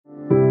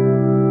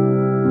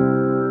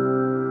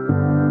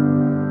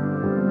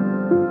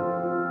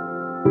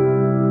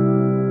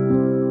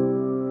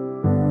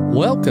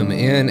Welcome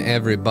in,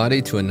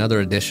 everybody, to another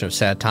edition of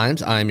Sad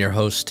Times. I'm your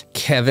host,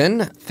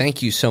 Kevin.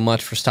 Thank you so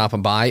much for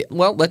stopping by.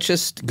 Well, let's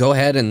just go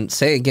ahead and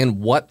say again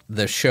what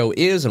the show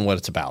is and what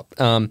it's about.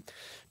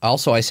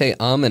 Also, I say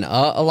and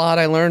a lot,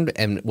 I learned,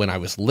 and when I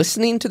was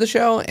listening to the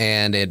show,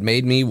 and it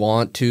made me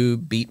want to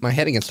beat my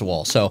head against the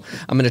wall. So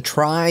I'm going to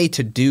try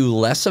to do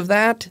less of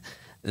that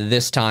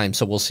this time,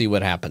 so we'll see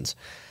what happens.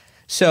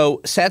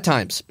 So, Sad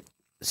Times.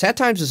 Sad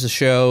Times is a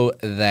show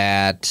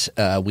that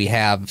we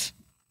have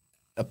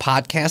a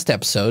podcast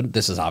episode.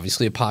 This is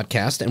obviously a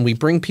podcast, and we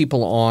bring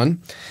people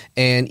on,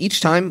 and each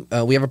time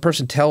we have a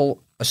person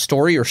tell a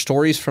story or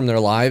stories from their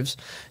lives,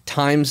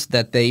 times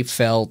that they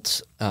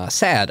felt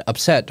sad,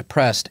 upset,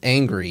 depressed,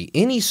 angry,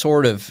 any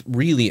sort of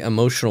really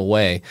emotional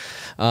way.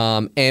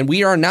 And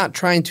we are not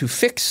trying to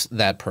fix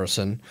that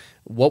person.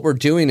 What we're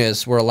doing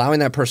is we're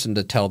allowing that person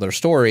to tell their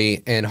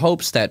story in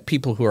hopes that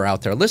people who are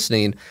out there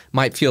listening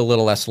might feel a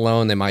little less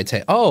alone. They might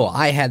say, oh,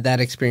 I had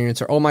that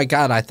experience, or oh my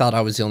God, I thought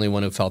I was the only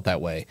one who felt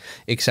that way,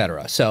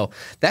 etc. So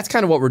that's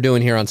kind of what we're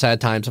doing here on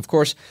Sad Times. Of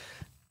course,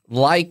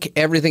 like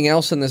everything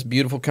else in this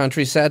beautiful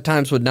country, Sad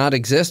Times would not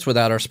exist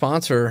without our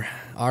sponsor.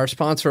 Our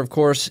sponsor, of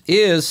course,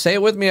 is, say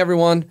it with me,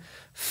 everyone,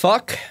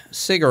 Fuck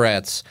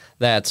Cigarettes.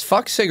 That's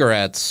Fuck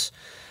Cigarettes.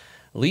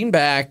 Lean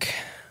back,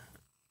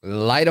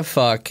 light a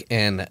fuck,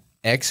 and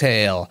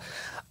exhale.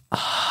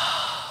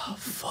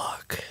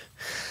 Fuck.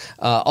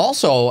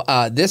 Also,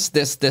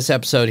 this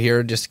episode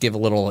here, just to give a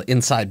little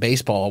inside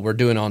baseball, we're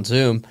doing on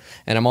Zoom,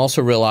 and I'm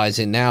also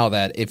realizing now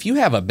that if you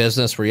have a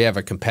business where you have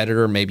a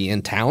competitor maybe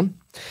in town,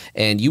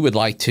 and you would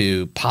like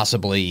to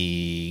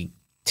possibly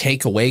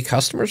take away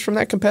customers from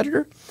that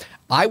competitor,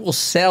 I will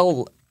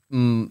sell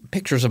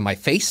pictures of my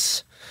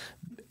face.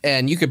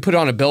 And you could put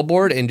on a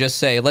billboard and just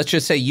say, let's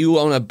just say you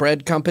own a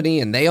bread company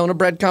and they own a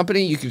bread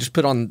company. You could just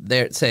put on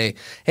there, say,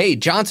 hey,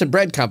 Johnson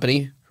Bread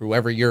Company,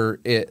 whoever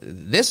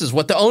this is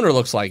what the owner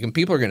looks like. And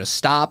people are going to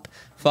stop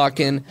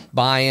fucking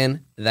buying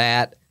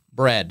that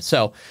bread.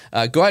 So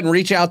go ahead and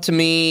reach out to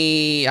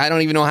me. I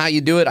don't even know how you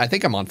do it. I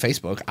think I'm on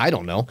Facebook. I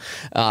don't know.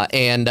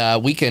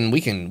 And we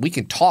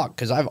can talk,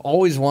 because I've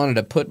always wanted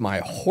to put my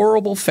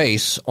horrible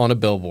face on a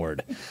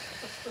billboard.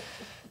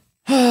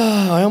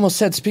 I almost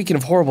said, speaking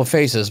of horrible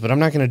faces, but I'm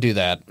not going to do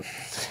that.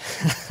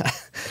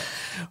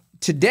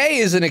 Today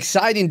is an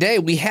exciting day.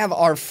 We have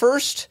our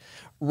first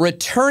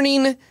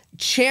returning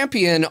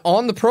champion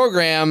on the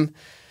program,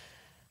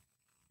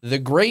 the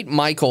great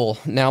Michael.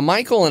 Now,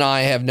 Michael and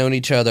I have known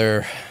each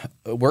other.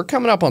 We're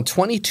coming up on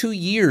 22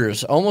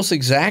 years, almost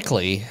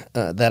exactly,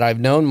 that I've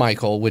known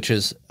Michael, which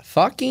is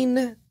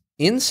fucking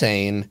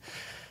insane.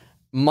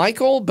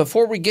 Michael,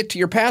 before we get to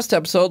your past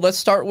episode, let's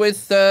start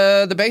with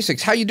the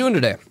basics. How you doing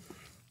today?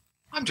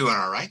 I'm doing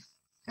all right.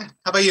 Yeah.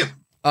 How about you?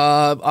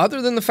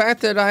 Other than the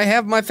fact that I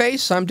have my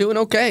face, I'm doing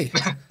okay.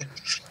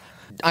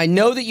 I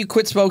know that you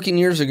quit smoking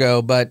years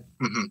ago, but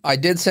I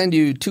did send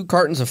you 2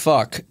 cartons of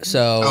fuck.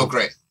 So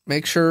great.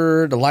 Make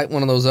sure to light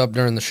one of those up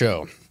during the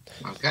show.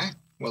 Okay,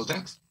 well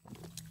done.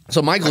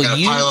 So, Michael, I got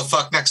a pile of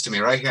fuck next to me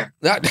right here.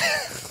 That's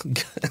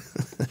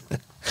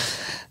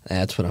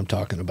what I'm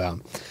talking about.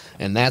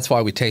 And that's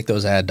why we take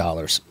those ad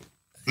dollars.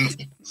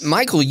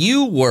 Michael,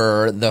 you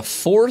were the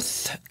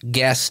 4th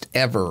guest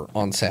ever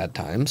on Sad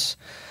Times,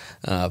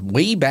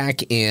 way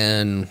back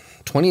in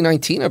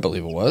 2019, I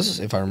believe it was,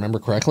 if I remember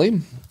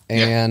correctly.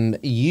 And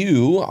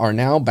you are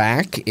now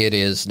back. It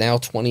is now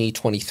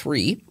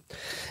 2023,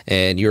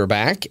 and you're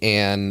back.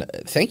 And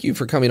thank you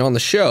for coming on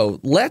the show.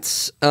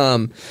 Let's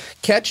pardon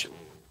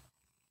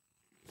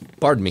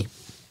me.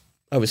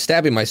 I was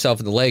stabbing myself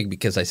in the leg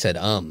because I said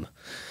Ow.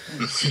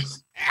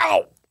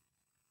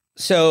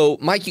 So,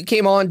 Mike, you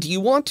came on. Do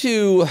you want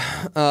to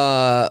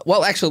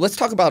well, actually, let's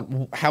talk about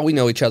how we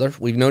know each other.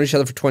 We've known each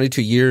other for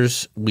 22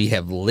 years. We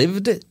have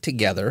lived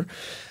together,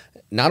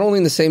 not only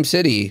in the same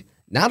city,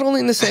 not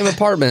only in the same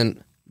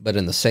apartment, but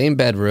in the same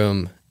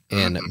bedroom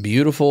in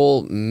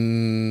beautiful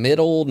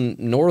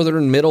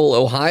northern middle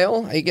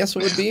Ohio, I guess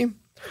it would be.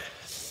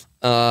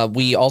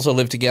 We also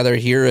lived together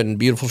here in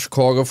beautiful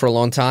Chicago for a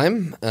long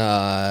time.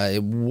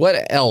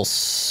 What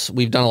else?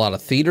 We've done a lot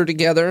of theater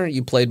together.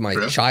 You played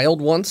my child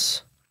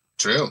once.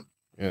 True.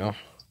 Yeah.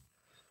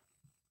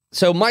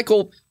 So,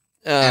 Michael...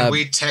 and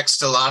we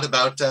text a lot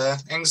about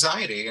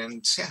anxiety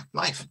and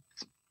life.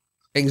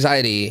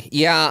 Anxiety.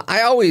 Yeah,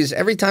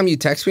 every time you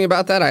text me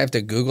about that, I have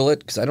to Google it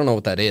because I don't know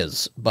what that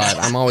is. But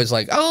I'm always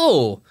like,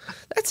 oh,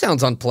 that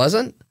sounds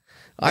unpleasant.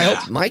 I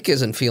hope Mike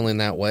isn't feeling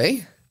that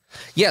way.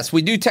 Yes,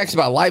 we do text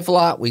about life a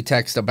lot. We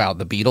text about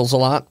the Beatles a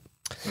lot.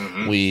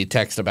 We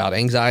text about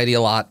anxiety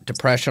a lot,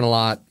 depression a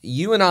lot.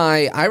 You and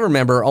I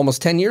remember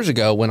almost 10 years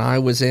ago when I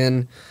was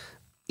in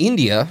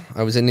India.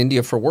 I was in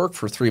India for work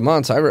for 3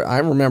 months. I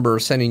remember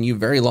sending you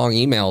very long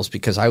emails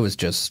because I was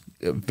just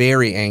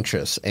very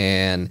anxious,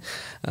 and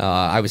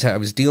I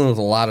was dealing with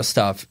a lot of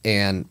stuff,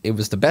 and it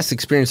was the best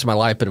experience of my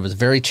life, but it was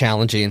very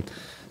challenging.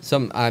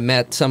 I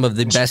met some of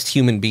the best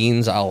human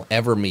beings I'll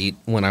ever meet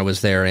when I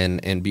was there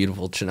in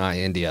beautiful Chennai,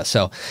 India.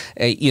 So,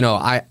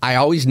 I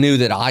always knew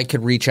that I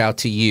could reach out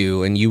to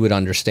you and you would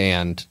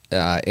understand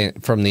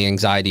from the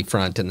anxiety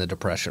front and the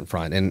depression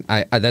front. And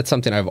that's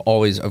something I've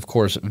always, of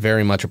course,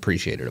 very much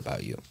appreciated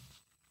about you.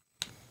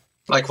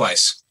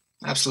 Likewise.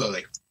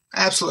 Absolutely.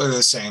 Absolutely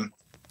the same.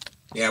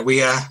 Yeah,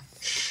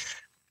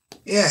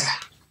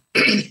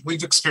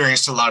 we've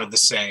experienced a lot of the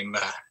same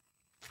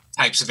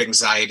types of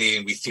anxiety,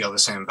 and we feel the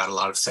same about a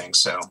lot of things.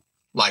 So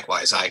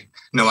likewise, I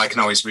know I can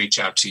always reach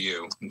out to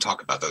you and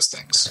talk about those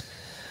things.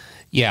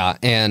 Yeah.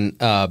 And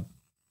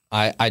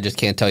I just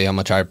can't tell you how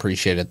much I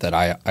appreciate it that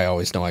I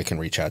always know I can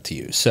reach out to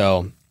you.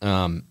 So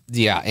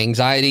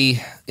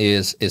anxiety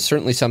is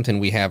certainly something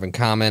we have in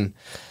common.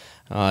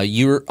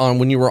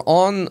 When you were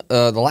on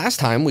the last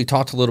time, we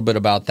talked a little bit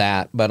about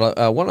that, but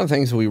one of the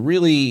things we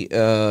really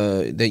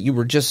that you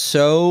were just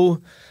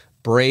so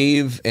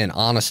brave and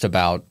honest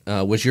about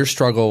was your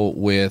struggle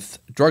with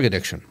drug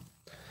addiction,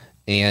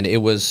 and it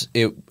was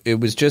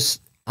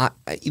just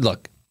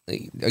look,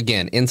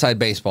 again, inside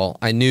baseball.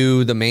 I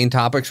knew the main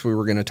topics we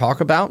were going to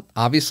talk about,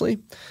 obviously.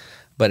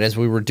 But as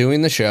we were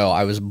doing the show,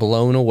 I was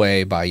blown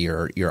away by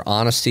your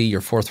honesty,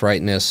 your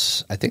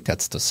forthrightness. I think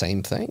that's the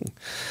same thing,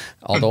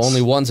 although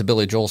only one's a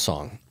Billy Joel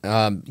song.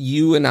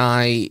 You and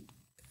I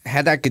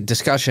had that good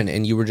discussion,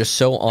 and you were just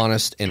so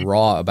honest and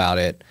raw about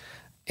it.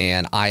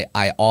 And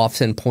I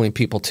often point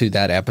people to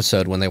that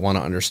episode when they want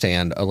to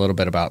understand a little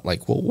bit about,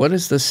 like, well, what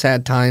is the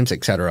sad times,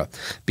 et cetera,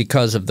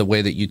 because of the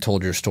way that you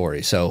told your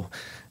story. So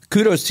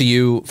kudos to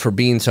you for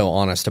being so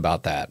honest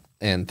about that,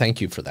 and thank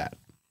you for that.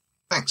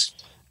 Thanks.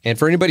 And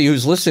for anybody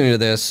who's listening to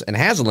this and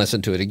hasn't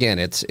listened to it, again,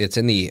 it's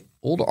in the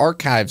old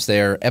archives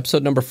there,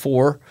 episode number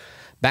 4,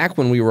 back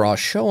when we were a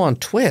show on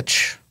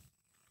Twitch,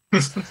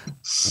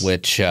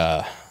 which, it's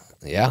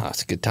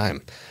a good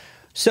time.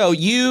 So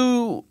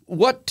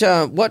what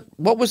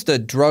was the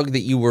drug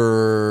that you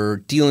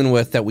were dealing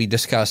with that we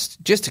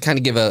discussed, just to kind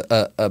of give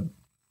a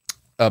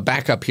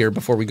backup here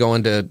before we go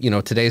into,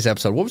 today's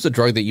episode? What was the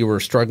drug that you were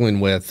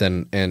struggling with,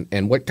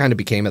 and what kind of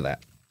became of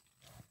that?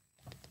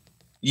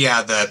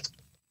 Yeah,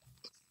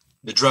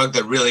 the drug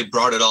that really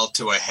brought it all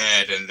to a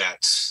head and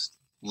that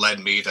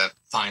led me to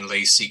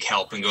finally seek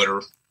help and go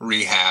to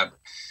rehab,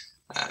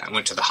 I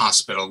went to the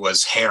hospital,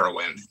 was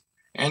heroin.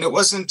 And it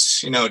wasn't,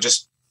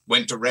 just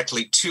went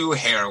directly to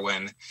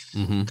heroin.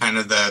 Mm-hmm. Kind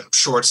of the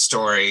short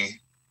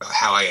story of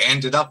how I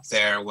ended up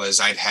there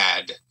was I'd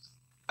had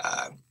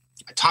a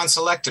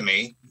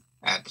tonsillectomy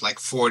at like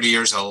 40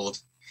 years old.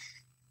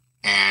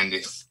 And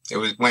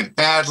went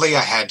badly.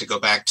 I had to go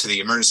back to the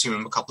emergency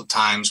room a couple of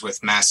times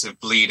with massive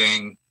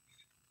bleeding,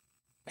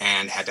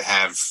 and had to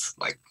have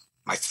like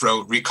my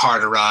throat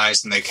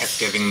recauterized, and they kept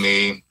giving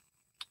me,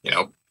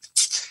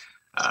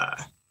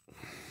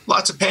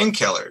 lots of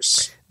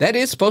painkillers. That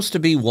is supposed to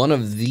be one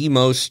of the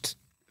most,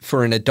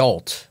 for an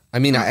adult. I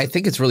mean, I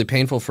think it's really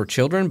painful for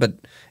children, but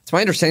it's my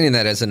understanding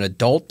that as an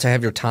adult, to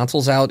have your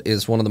tonsils out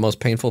is one of the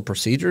most painful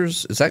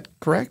procedures. Is that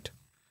correct?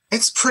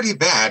 It's pretty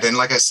bad. And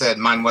like I said,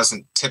 mine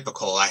wasn't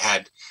typical. I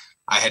had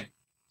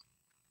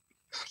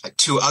like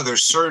 2 other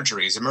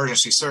surgeries,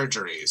 emergency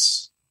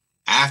surgeries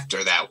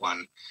after that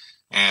one,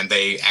 and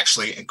they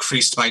actually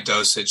increased my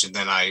dosage, and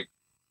then I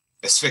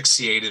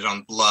asphyxiated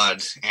on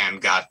blood and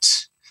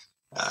got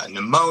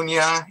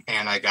pneumonia,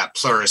 and I got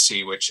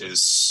pleurisy, which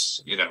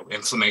is,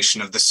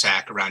 inflammation of the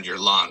sac around your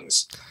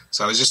lungs.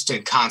 So I was just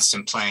in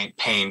constant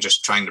pain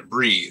just trying to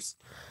breathe,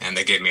 and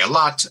they gave me a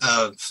lot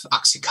of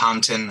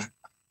OxyContin,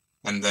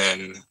 and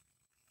then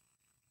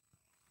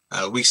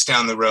weeks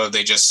down the road,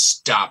 they just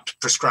stopped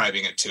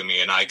prescribing it to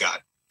me, and I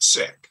got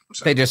sick.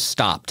 So. They just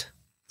stopped.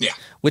 Yeah.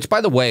 Which,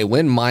 by the way,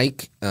 when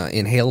Mike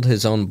inhaled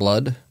his own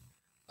blood,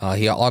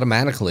 he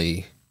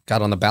automatically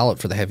got on the ballot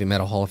for the Heavy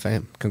Metal Hall of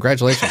Fame.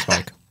 Congratulations,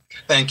 Mike.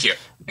 Thank you.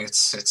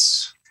 It's a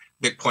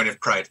big point of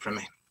pride for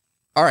me.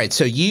 All right.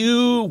 So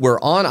you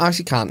were on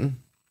OxyContin,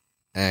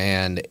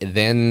 and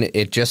then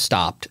it just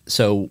stopped.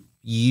 So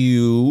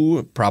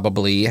you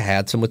probably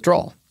had some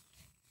withdrawal.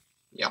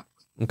 Yeah.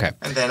 Okay.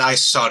 And then I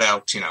sought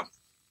out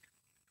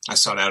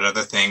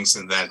other things,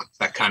 and then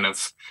that kind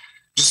of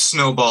just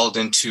snowballed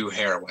into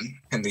heroin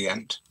in the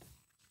end.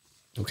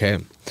 Okay.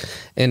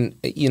 And,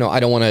 I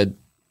don't want to,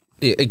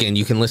 again,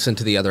 you can listen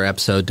to the other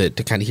episode to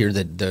kind of hear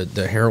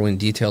the heroin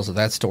details of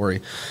that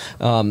story.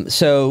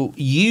 So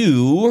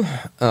you,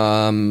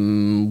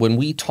 when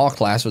we talked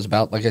last, was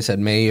about, like I said,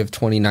 May of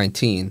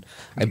 2019.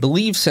 I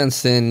believe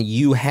since then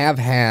you have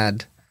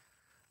had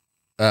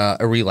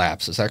a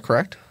relapse. Is that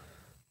correct?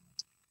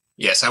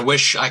 Yes, I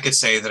wish I could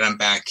say that I'm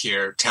back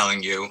here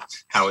telling you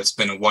how it's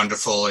been a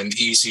wonderful and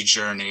easy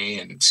journey,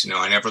 and,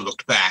 I never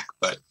looked back.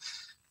 But,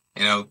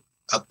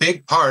 a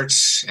big part,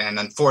 and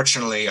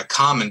unfortunately a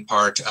common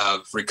part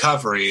of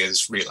recovery,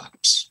 is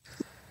relapse.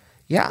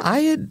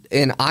 Yeah,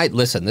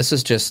 listen, this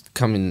is just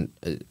coming,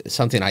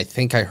 something I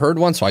think I heard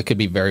once, so I could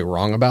be very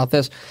wrong about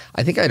this.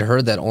 I think I'd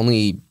heard that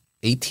only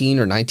 18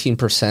 or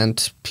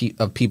 19%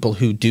 of people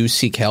who do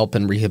seek help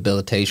and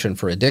rehabilitation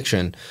for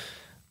addiction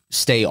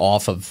stay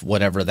off of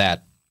whatever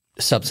that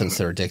substance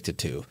they're addicted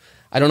to.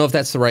 I don't know if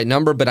that's the right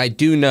number, but I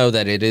do know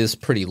that it is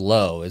pretty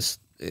low.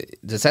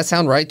 Does that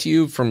sound right to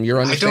you from your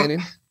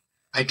understanding?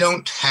 I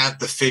don't have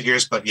the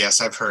figures, but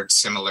yes, I've heard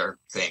similar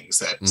things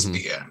that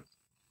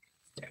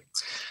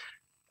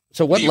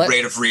so what the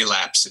rate of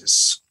relapse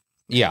is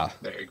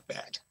very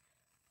bad.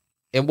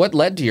 And what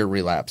led to your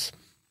relapse?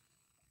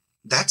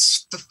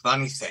 That's the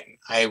funny thing.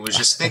 I was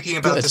just thinking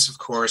about this, of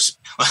course.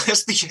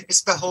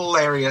 It's the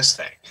hilarious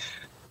thing.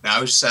 Now,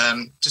 I was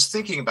just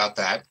thinking about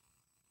that,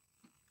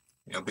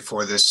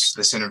 before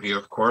this interview,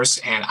 of course,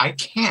 and I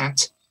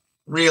can't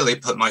really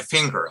put my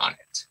finger on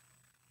it.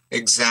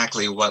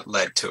 Exactly what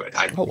led to it.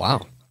 Oh,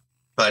 wow.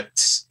 But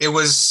it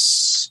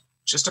was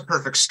just a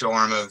perfect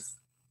storm of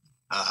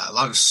a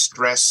lot of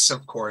stress,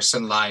 of course,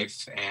 in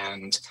life,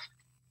 and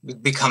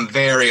become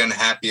very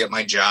unhappy at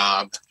my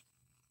job.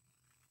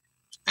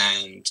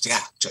 And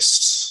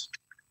just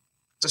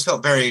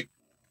felt very,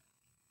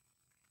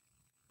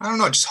 I don't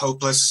know, just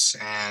hopeless.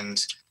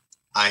 And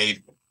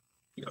I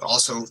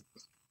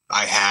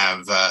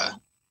have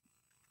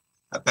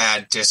a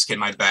bad disc in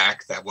my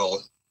back that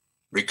will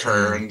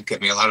recur and give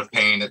me a lot of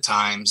pain at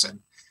times. And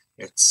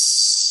it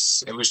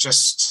was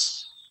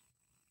just,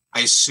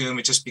 I assume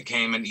it just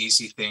became an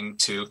easy thing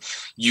to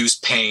use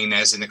pain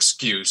as an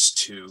excuse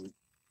to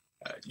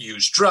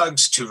use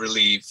drugs to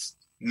relieve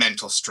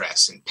mental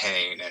stress and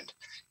pain, and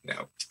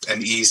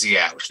an easy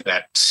out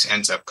that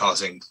ends up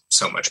causing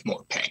so much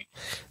more pain.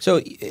 So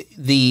so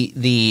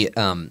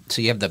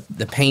you have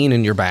the pain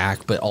in your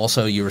back, but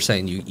also you were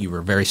saying you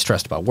were very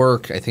stressed about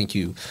work. I think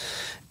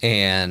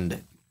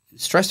and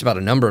stressed about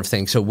a number of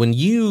things. So when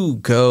you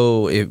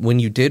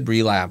did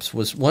relapse,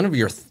 was one of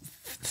your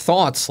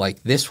thoughts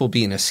like, this will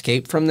be an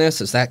escape from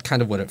this? Is that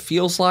kind of what it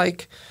feels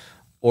like?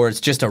 Or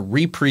it's just a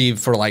reprieve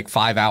for like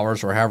 5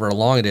 hours or however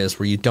long it is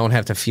where you don't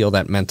have to feel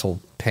that mental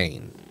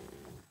pain?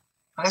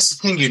 That's the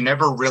thing. You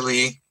never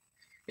really,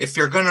 if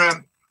you're going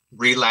to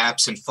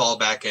relapse and fall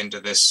back into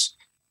this,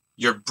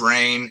 your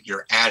brain,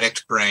 your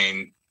addict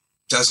brain,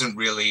 doesn't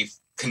really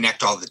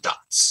connect all the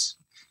dots.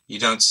 You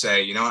don't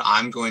say,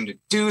 I'm going to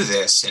do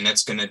this and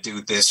it's going to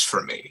do this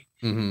for me.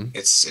 Mm-hmm.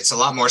 It's a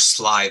lot more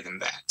sly than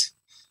that.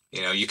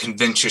 You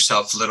convince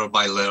yourself little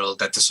by little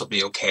that this will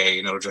be okay.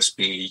 And it'll just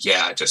be,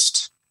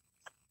 just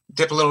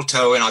dip a little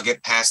toe and I'll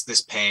get past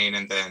this pain,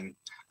 and then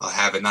I'll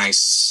have a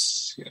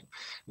nice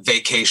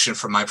vacation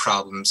from my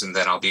problems, and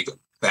then I'll be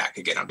back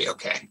again. I'll be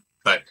okay.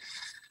 But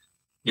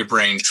your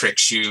brain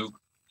tricks you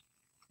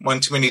one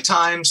too many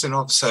times, and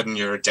all of a sudden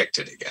you're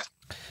addicted again.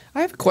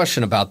 I have a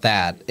question about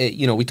that.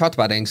 We talked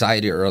about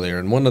anxiety earlier,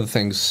 and one of the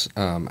things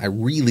I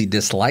really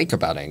dislike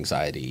about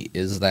anxiety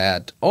is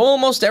that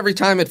almost every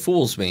time it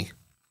fools me,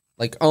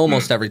 like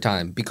almost every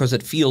time, because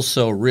it feels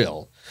so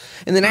real.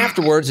 And then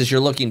afterwards, as you're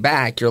looking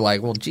back, you're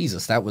like, well,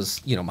 Jesus, that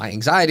was, my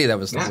anxiety. That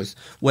was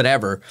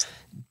whatever.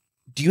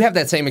 Do you have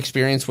that same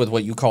experience with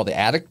what you call the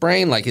addict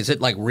brain? Like, is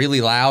it like really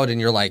loud and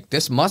you're like,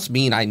 this must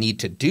mean I need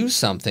to do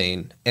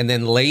something. And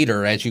then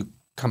later, as you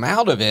come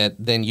out of it,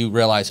 then you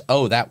realize,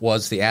 oh, that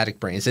was the addict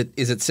brain. Is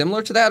it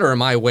similar to that, or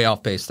am I way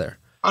off base there?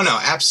 Oh, no,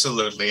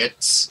 absolutely.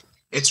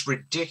 It's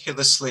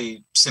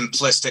ridiculously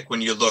simplistic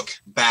when you look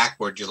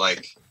backward. You're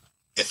like,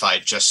 if I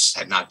just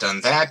had not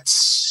done that,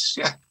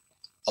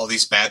 all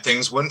these bad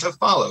things wouldn't have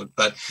followed.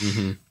 But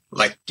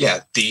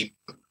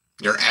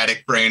your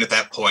addict brain at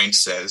that point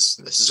says,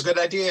 this is a good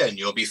idea and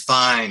you'll be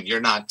fine. You're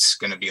not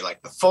going to be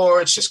like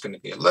before. It's just going to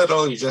be a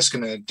little. You're just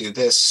going to do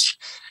this.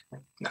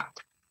 No.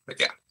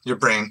 But your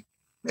brain,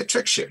 it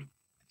tricks you.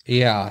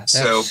 Yeah,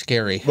 that's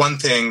scary. One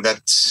thing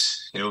that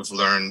we've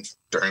learned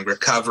during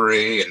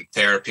recovery and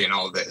therapy and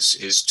all this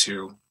is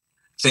to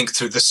think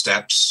through the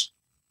steps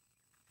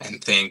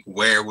and think,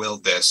 where will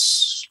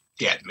this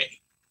get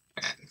me?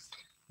 And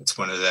it's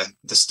one of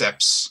the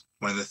steps,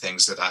 one of the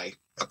things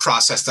a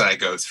process that I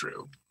go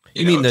through.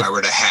 You mean if I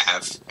were to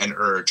have an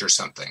urge or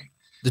something.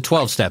 The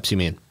 12 steps, you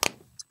mean?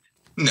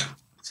 No.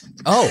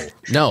 Oh,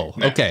 no.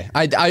 Okay.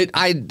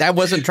 I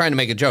wasn't trying to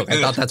make a joke. I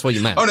thought that's what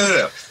you meant.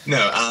 Oh,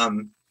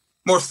 no.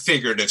 More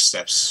figurative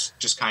steps.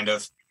 Just kind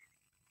of,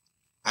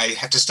 I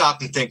have to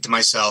stop and think to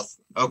myself,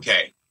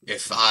 okay,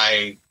 if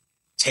I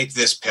take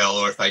this pill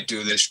or if I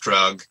do this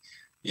drug,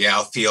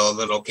 I'll feel a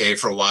little okay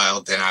for a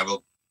while. Then I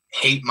will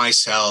hate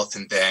myself,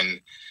 and then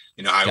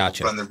I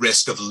will run the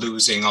risk of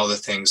losing all the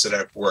things that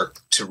I've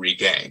worked to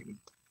regain.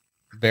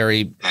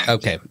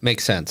 Okay,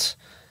 makes sense.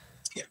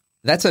 Yeah.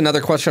 That's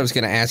another question I was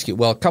going to ask you.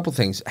 Well, a couple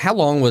things. How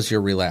long was your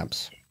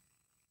relapse?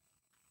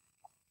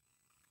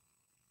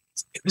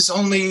 It was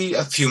only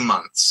a few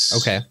months.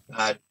 Okay.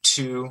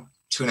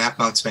 2.5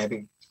 months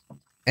maybe.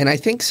 And I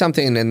think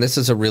something, and this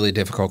is a really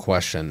difficult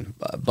question,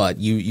 but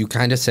you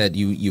kind of said,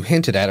 you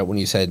hinted at it when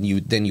you said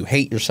then you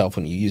hate yourself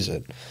when you use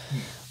it.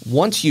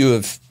 Once you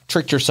have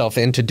tricked yourself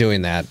into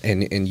doing that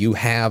and you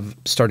have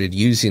started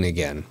using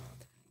again,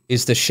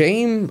 is the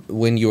shame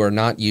when you are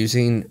not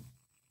using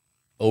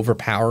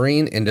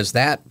overpowering, and does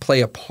that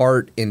play a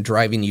part in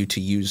driving you to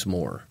use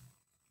more?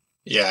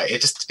 Yeah,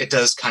 it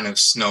does kind of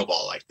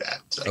snowball like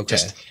that.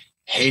 Just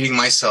hating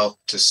myself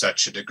to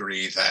such a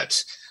degree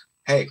that,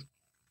 hey,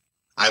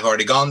 I've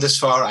already gone this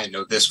far. I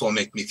know this will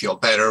make me feel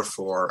better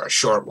for a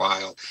short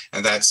while.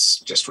 And that's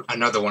just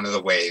another one of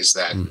the ways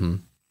that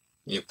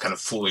you kind of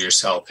fool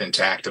yourself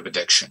into active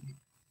addiction.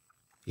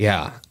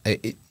 Yeah.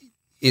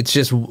 It's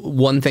just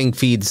one thing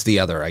feeds the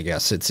other, I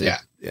guess. And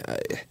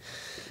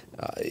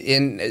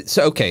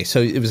so, okay,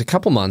 so it was a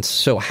couple months.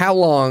 So how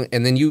long,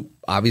 and then you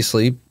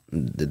obviously,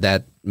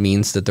 that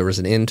means that there was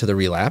an end to the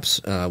relapse,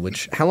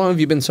 how long have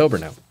you been sober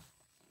now?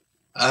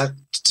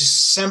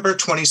 December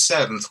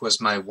 27th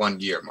was my 1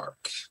 year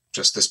mark,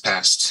 just this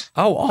past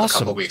awesome. A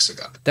couple weeks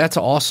ago. That's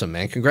awesome,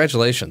 man.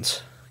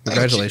 Congratulations.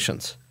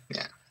 Congratulations.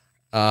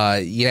 Yeah.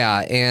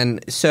 Yeah.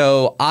 And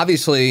so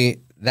obviously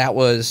that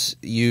was,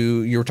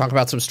 you were talking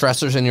about some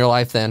stressors in your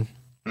life then.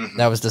 Mm-hmm.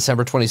 That was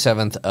December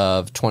 27th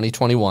of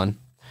 2021.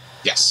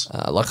 Yes.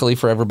 Luckily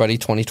for everybody,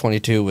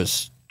 2022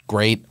 was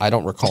great. I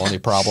don't recall any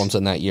problems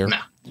in that year. No,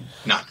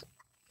 none.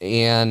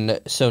 And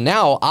so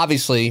now,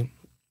 obviously,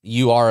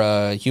 you are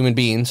a human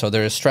being, so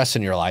there is stress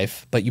in your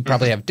life, but you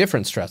probably have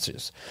different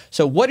stresses.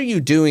 So what are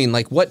you doing?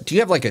 Like, do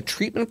you have like a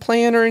treatment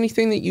plan or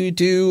anything that you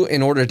do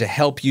in order to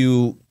help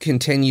you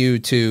continue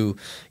to,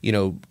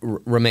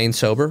 remain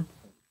sober?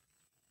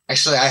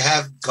 Actually, I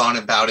have gone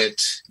about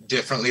it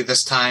differently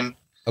this time.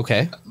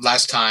 Okay.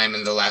 Last time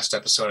in the last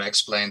episode, I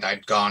explained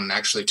I'd gone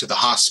actually to the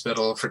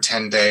hospital for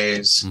 10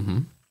 days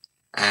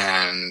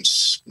and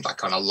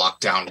like on a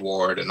lockdown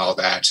ward and all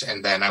that.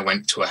 And then I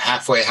went to a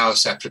halfway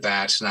house after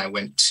that. And I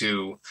went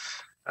to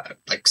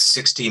like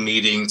 60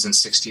 meetings in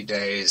 60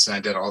 days. And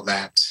I did all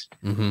that.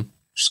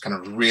 Just kind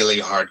of really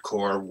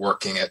hardcore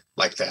working it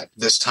like that.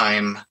 This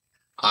time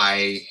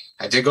I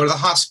did go to the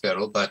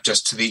hospital, but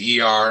just to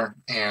the ER.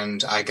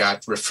 And I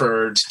got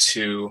referred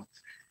to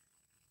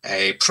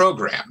a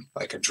program,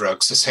 like a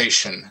drug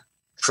cessation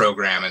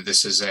program. And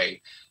this is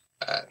a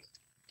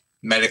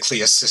medically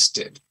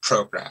assisted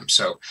program.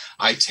 So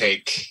I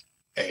take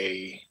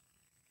a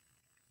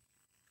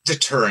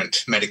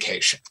deterrent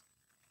medication.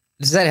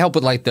 Does that help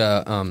with like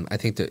the, I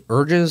think the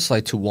urges,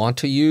 like to want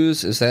to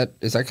use? Is that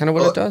kind of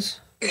what it does?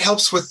 It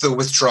helps with the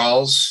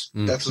withdrawals,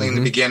 definitely in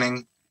the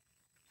beginning.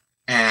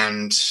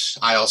 And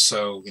I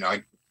also,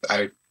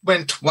 I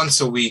went once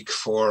a week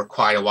for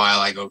quite a while.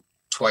 I go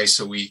twice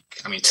a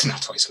week. I mean,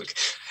 not twice a week,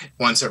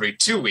 once every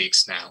 2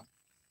 weeks now.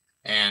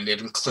 And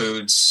it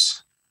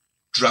includes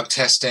drug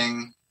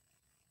testing,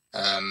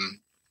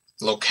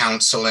 low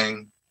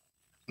counseling,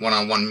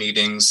 one-on-one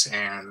meetings,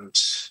 and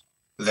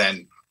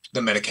then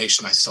the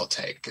medication I still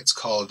take. It's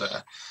called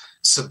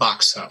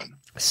Suboxone.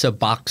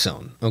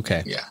 Suboxone.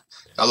 Okay. Yeah.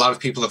 A lot of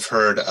people have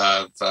heard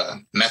of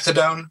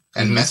methadone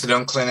and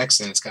methadone clinics,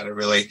 and it's got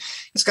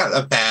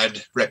a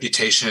bad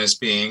reputation as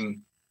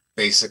being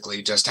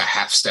basically just a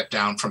half step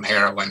down from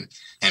heroin,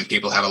 and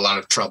people have a lot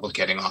of trouble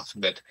getting off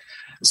of it.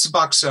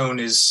 Suboxone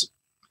is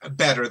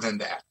better than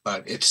that,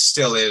 but it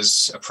still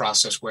is a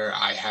process where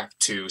I have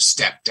to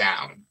step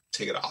down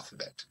to get off of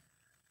it.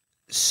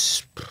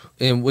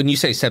 And when you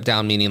say step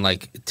down, meaning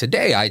like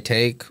today I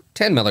take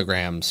 10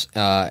 milligrams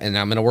and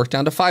I'm going to work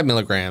down to 5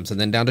 milligrams and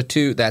then down to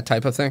 2, that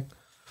type of thing?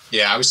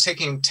 Yeah, I was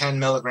taking 10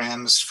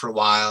 milligrams for a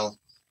while,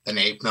 then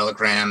 8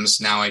 milligrams.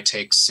 Now I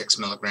take 6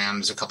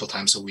 milligrams a couple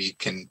times a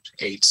week and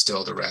 8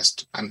 still the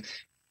rest. I'm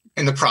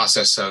in the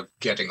process of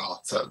getting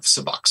off of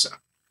Suboxone.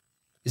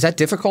 Is that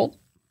difficult?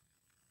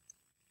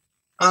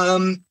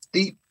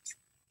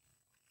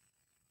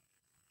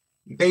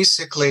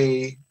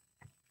 Basically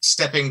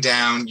stepping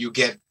down, you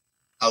get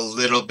a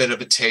little bit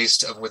of a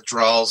taste of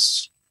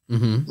withdrawals.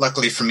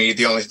 Luckily for me,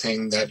 the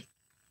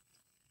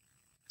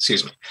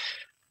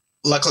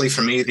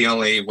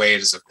only way it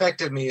has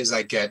affected me is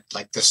I get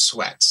like the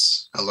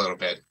sweats a little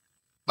bit.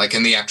 Like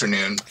in the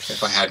afternoon,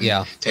 if I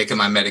hadn't taken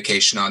my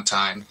medication on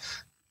time,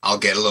 I'll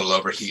get a little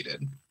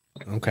overheated.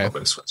 Okay.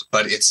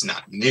 But it's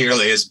not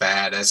nearly as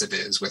bad as it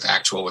is with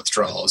actual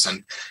withdrawals.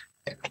 And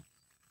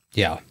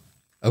yeah.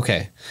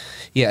 Okay.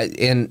 Yeah.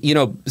 And,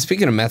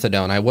 speaking of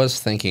methadone, I was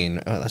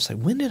thinking, I was like,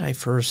 when did I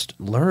first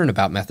learn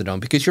about methadone?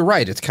 Because you're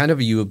right. It's kind of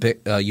a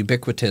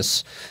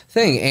ubiquitous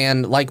thing.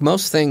 And like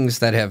most things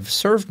that have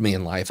served me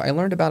in life, I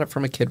learned about it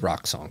from a Kid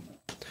Rock song.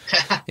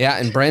 Yeah.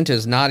 And Brent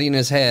is nodding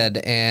his head.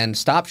 And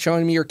stop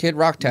showing me your Kid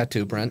Rock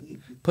tattoo,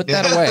 Brent. Put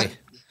that away.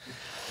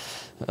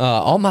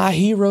 All my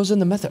heroes in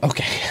the method.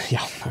 Okay.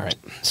 Yeah. All right.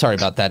 Sorry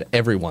about that,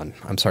 everyone.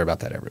 I'm sorry about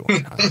that,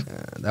 everyone.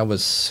 That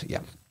was, yeah.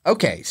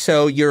 Okay.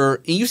 So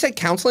you said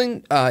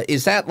counseling,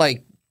 is that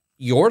like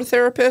your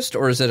therapist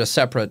or is it a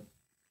separate?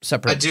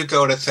 I do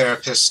go to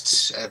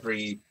therapists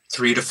every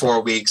 3 to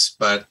 4 weeks,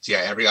 but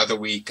yeah, every other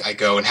week I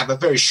go and have a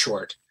very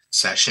short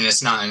session.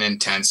 It's not an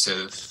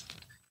intensive,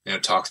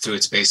 talk through.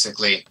 It's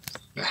basically,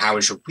 how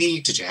was your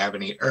week? Did you have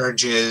any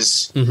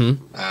urges?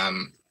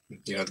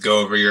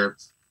 Go over your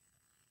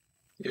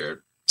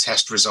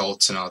test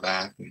results and all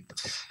that. And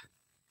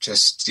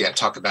just,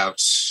 talk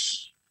about.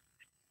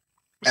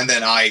 And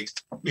then I,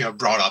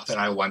 brought up that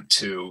I want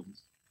to,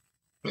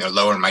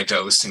 lower my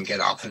dose and get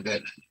off of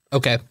it.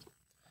 Okay.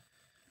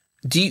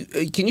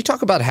 Can you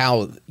talk about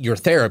how your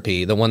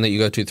therapy, the one that you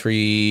go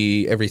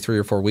to every 3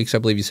 or 4 weeks, I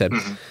believe you said,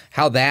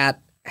 how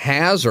that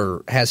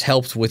has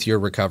helped with your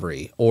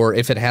recovery, or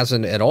if it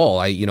hasn't at all.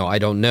 I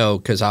don't know,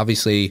 because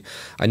obviously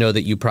I know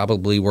that you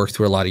probably worked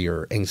through a lot of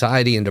your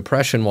anxiety and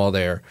depression while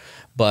there,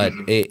 but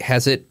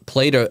has it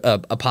played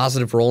a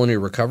positive role in your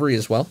recovery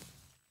as well?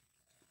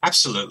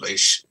 Absolutely.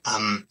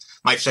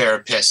 My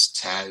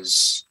therapist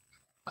has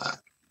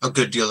a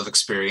good deal of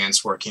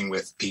experience working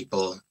with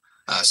people,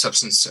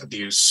 substance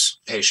abuse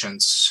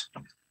patients,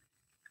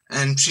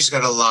 and she's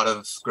got a lot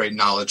of great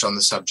knowledge on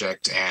the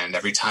subject. And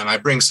every time I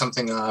bring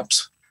something up,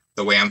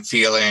 the way I'm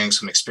feeling,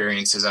 some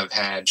experiences I've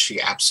had,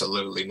 she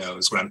absolutely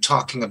knows what I'm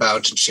talking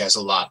about, and she has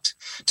a lot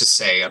to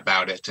say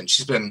about it. And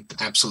she's been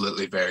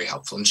absolutely very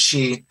helpful. And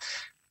she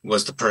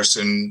was the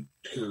person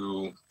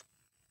who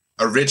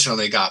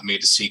originally got me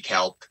to seek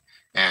help.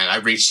 And I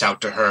reached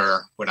out to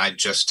her when I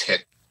just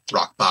hit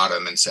rock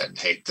bottom and said,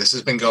 hey, this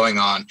has been going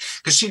on,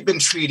 because she'd been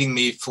treating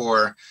me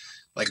for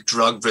like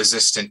drug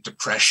resistant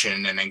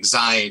depression and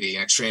anxiety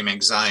and extreme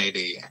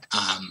anxiety.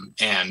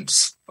 And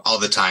all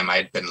the time I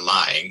had been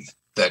lying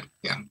that,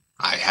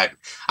 I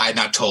had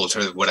not told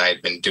her what I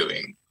had been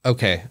doing.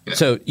 Okay.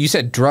 So you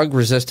said drug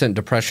resistant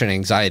depression,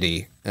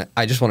 anxiety.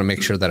 I just want to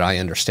make sure that I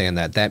understand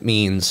that. That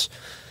means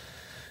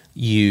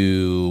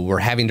you were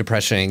having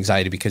depression and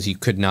anxiety because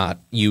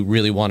you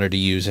really wanted to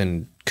use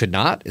and could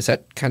not? Is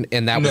that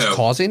and that was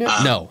causing it?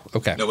 No.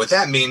 Okay. No, what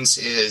that means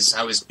is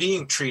I was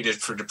being treated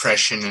for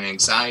depression and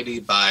anxiety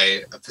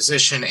by a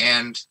physician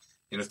and,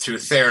 through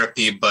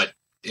therapy, but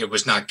it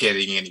was not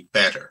getting any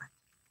better.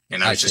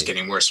 And I was just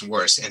getting worse and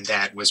worse. And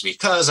that was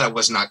because I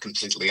was not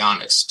completely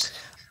honest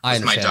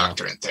with my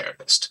doctor and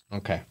therapist.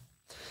 Okay.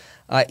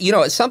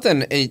 It's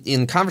something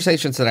in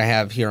conversations that I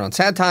have here on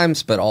Sad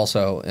Times, but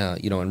also,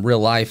 in real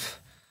life,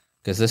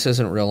 because this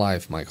isn't real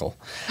life, Michael.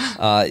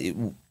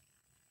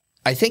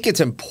 I think it's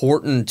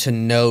important to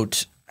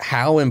note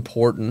how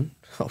important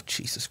 – oh,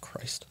 Jesus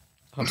Christ.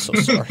 I'm so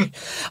sorry.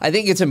 I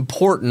think it's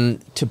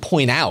important to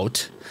point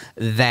out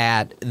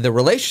that the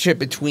relationship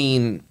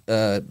between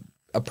a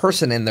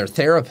person and their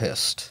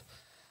therapist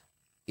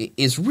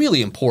is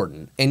really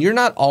important. And you're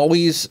not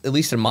always, at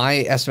least in my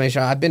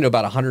estimation, I've been to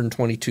about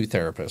 122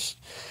 therapists,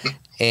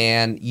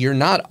 and you're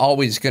not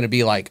always going to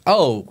be like,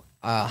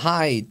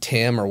 hi,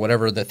 Tim, or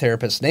whatever the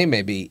therapist's name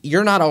may be.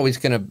 You're not always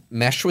going to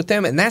mesh with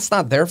them, and that's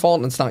not their fault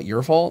and it's not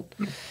your fault.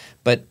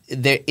 But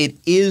it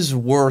is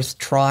worth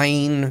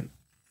trying.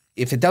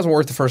 If it doesn't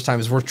work the first time,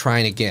 it's worth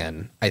trying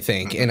again, I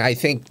think. And I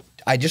think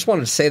I just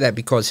wanted to say that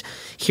because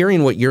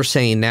hearing what you're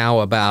saying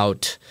now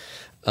about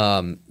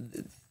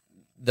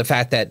the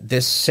fact that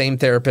this same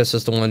therapist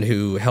is the one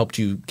who helped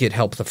you get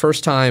help the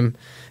first time,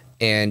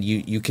 and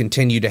you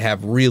continue to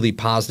have really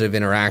positive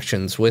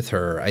interactions with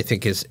her, I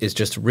think is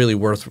just really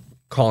worth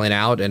calling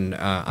out. And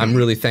I'm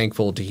really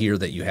thankful to hear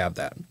that you have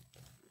that.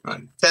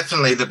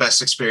 Definitely the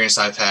best experience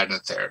I've had in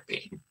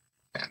therapy.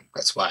 And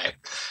that's why I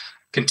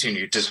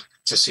continue to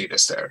see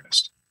this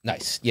therapist.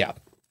 Nice. Yeah.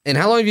 And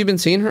how long have you been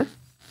seeing her?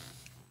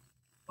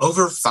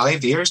 Over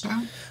 5 years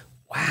now.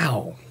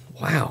 Wow.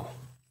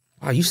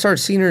 You started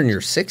seeing her in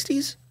your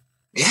 60s?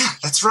 Yeah,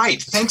 that's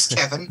right. Thanks,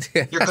 Kevin.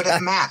 You're good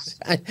at math.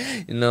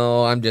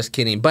 No, I'm just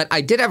kidding. But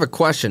I did have a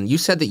question. You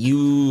said that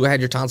you had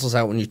your tonsils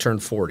out when you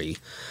turned 40.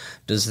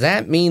 Does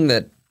that mean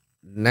that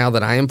now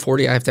that I am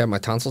 40, I have to have my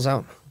tonsils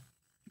out?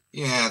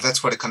 Yeah,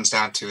 that's what it comes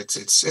down to.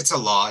 It's a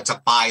law. It's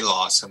a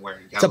bylaw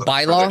somewhere. It's a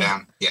bylaw?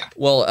 Down. Yeah.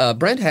 Well,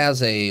 Brent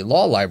has a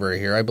law library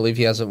here. I believe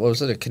he has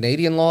a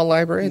Canadian law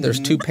library? Mm-hmm. There's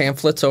 2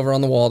 pamphlets over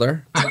on the wall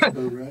there.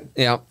 Right.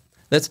 Yeah.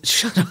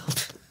 Shut up.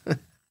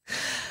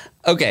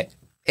 Okay.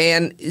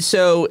 And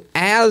so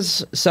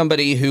as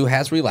somebody who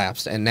has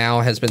relapsed and now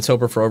has been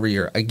sober for over a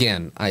year,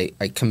 again, I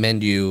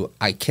commend you.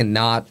 I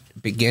cannot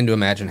begin to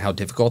imagine how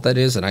difficult that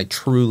is, and I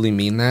truly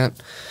mean that.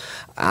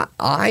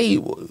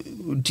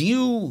 Do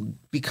you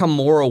become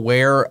more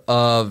aware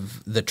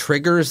of the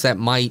triggers that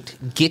might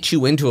get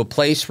you into a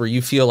place where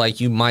you feel like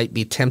you might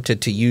be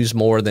tempted to use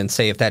more than,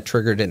 say, if that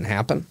trigger didn't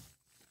happen?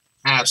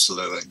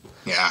 Absolutely,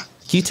 yeah.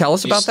 Can you tell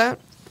us about that?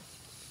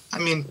 I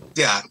mean,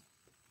 yeah.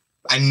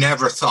 I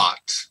never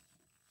thought.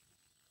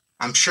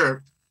 I'm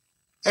sure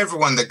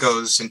everyone that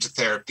goes into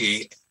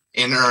therapy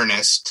in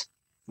earnest,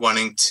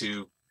 wanting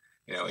to,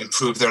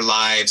 improve their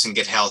lives and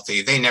get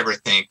healthy, they never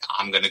think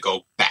I'm going to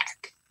go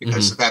back,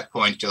 because at that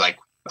point you're like,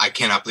 I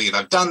cannot believe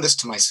I've done this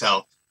to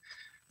myself.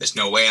 There's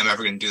no way I'm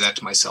ever going to do that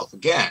to myself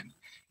again.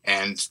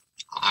 And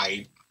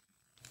I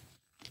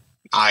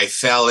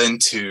fell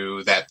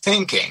into that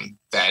thinking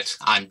that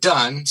I'm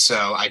done,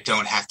 so I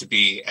don't have to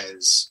be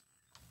as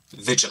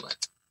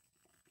vigilant.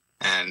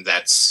 And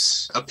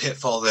that's a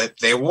pitfall that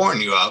they warn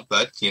you of.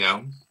 But,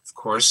 of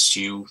course,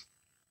 you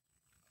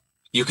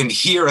can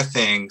hear a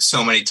thing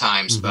so many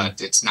times, but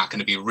it's not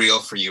going to be real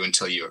for you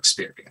until you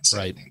experience it.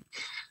 Right.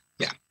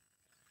 Yeah.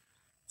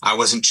 I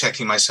wasn't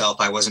checking myself.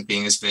 I wasn't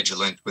being as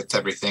vigilant with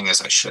everything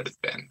as I should have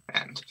been.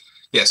 And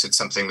yes, it's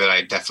something that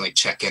I definitely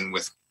check in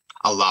with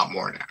a lot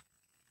more now.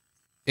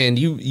 And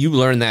you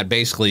learn that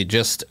basically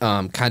just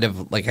kind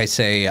of like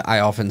I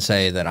often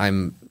say that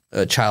I'm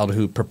a child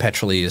who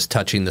perpetually is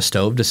touching the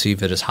stove to see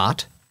if it is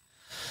hot.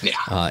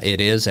 Yeah.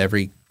 It is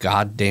every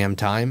goddamn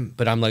time,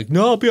 but I'm like,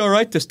 no, I'll be all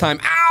right this time.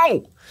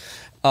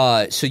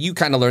 Ow! So you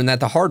kind of learned that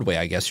the hard way,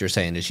 I guess you're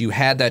saying, is you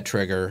had that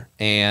trigger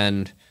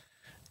and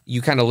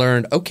you kind of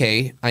learned,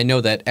 okay, I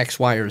know that X,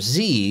 Y, or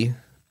Z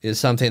is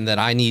something that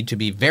I need to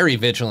be very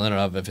vigilant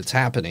of if it's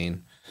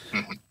happening.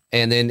 Mm-hmm.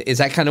 And then is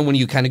that kind of when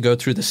you kind of go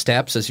through the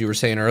steps, as you were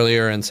saying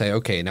earlier, and say,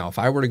 okay, now if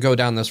I were to go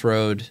down this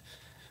road,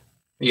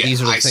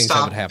 these are the things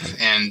that would happen.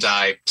 And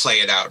I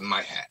play it out in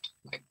my head.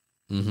 Like,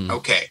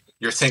 okay,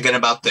 you're thinking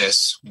about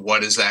this.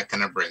 What is that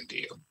going to bring to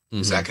you?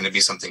 Is that going to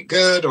be something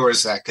good, or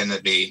is that going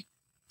to be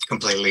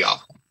completely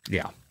awful?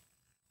 Yeah.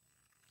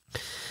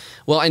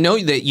 Well, I know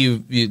that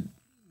you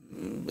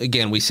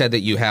again, we said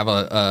that you have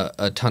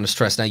a ton of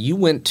stress. Now, you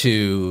went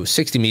to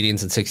 60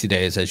 meetings in 60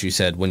 days, as you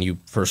said, when you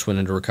first went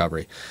into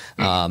recovery.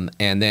 And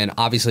then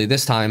obviously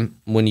this time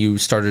when you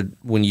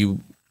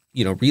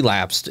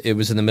relapsed, it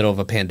was in the middle of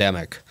a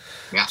pandemic.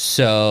 Yeah.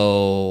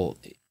 So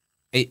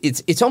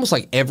it's almost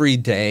like every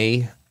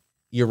day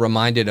you're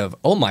reminded of,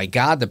 oh my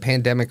God, the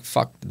pandemic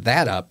fucked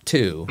that up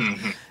too.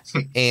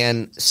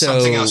 And so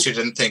something else you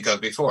didn't think of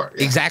before.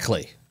 Yeah.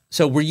 Exactly.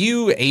 So were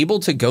you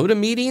able to go to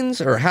meetings,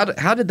 or how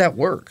did that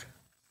work?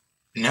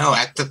 No,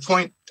 at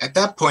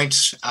that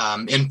point,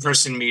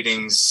 in-person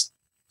meetings,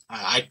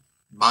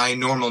 my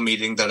normal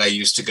meeting that I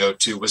used to go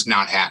to was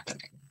not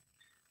happening.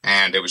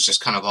 And it was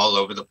just kind of all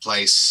over the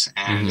place.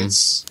 And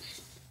it's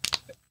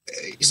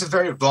a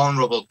very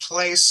vulnerable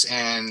place.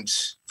 And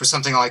for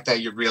something like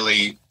that, you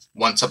really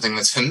want something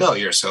that's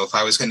familiar. So if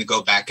I was going to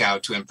go back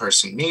out to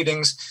in-person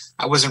meetings,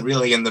 I wasn't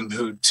really in the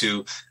mood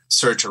to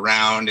search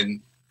around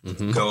and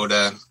go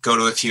to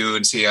a few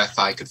and see if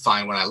I could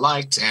find what I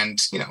liked. And,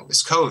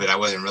 it's COVID. I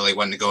wasn't really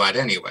wanting to go out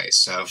anyway.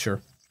 So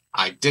sure.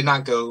 I did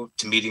not go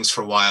to meetings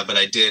for a while, but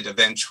I did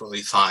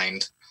eventually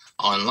find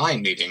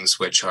online meetings,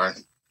 which are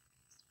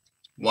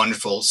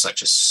wonderful,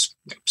 such as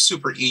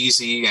super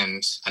easy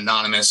and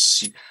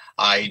anonymous.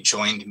 I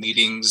joined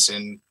meetings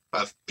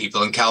of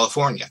people in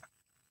California.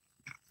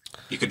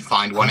 You could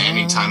find one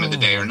any time of the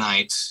day or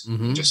night.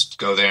 Just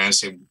go there and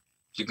say,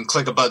 you can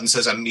click a button that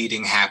says a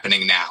meeting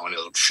happening now, and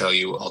it'll show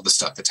you all the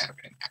stuff that's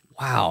happening.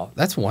 Wow,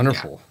 that's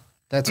wonderful. Yeah.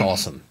 That's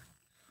awesome.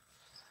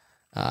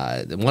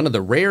 One of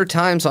the rare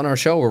times on our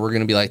show where we're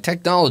going to be like,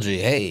 technology,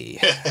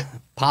 hey,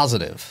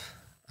 positive.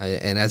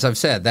 And as I've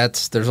said,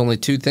 there's only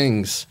two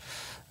things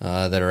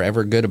that are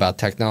ever good about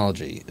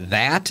technology,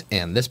 that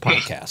and this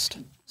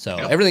podcast. So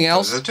everything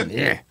else,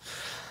 yeah.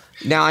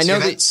 Now, I know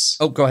that...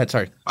 Oh, go ahead,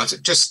 sorry. I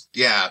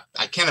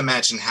can't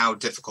imagine how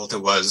difficult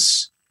it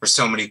was for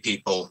so many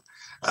people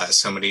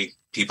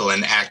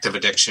in active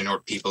addiction or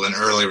people in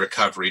early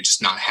recovery,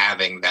 just not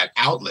having that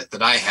outlet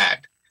that I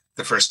had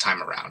the first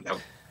time around.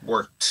 That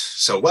worked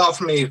so well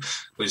for me,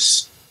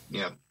 was,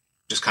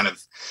 just kind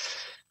of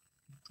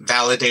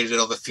validated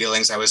all the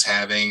feelings I was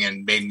having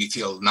and made me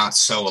feel not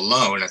so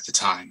alone at the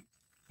time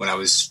when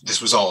this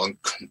was all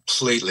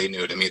completely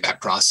new to me,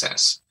 that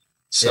process.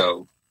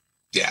 So,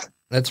 yeah.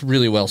 That's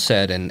really well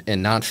said,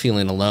 and not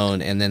feeling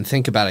alone. And then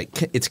think about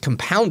it. It's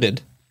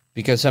compounded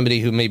because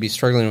somebody who may be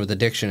struggling with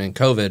addiction and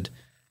COVID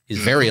is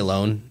very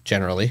alone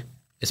generally,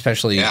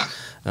 especially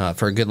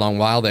for a good long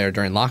while there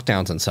during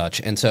lockdowns and such.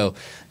 And so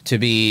to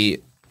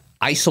be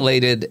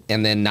isolated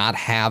and then not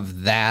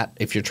have that,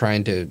 if you're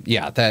trying to,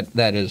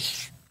 that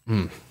is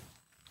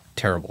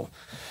terrible.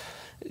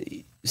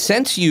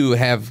 Since you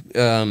have,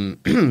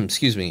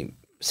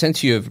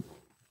 since you have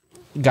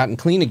gotten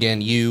clean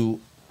again,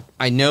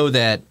 I know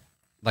that,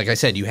 like I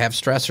said, you have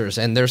stressors,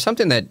 and there's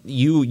something that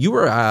you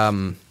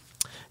were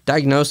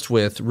diagnosed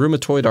with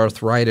rheumatoid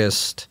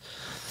arthritis.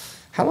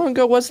 How long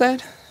ago was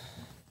that?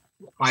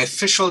 My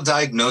official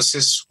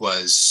diagnosis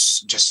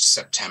was just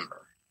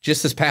September.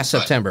 Just this past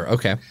September,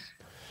 okay.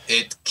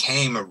 It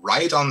came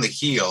right on the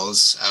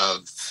heels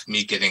of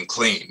me getting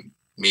clean,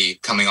 me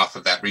coming off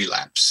of that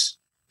relapse.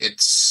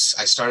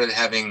 I started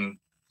having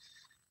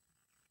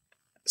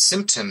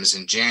symptoms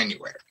in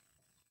January.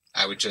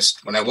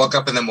 When I woke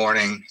up in the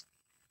morning,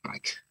 I'm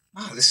like,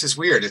 oh, this is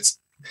weird. It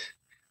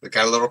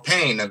got a little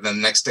pain, and then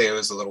the next day it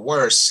was a little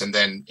worse, and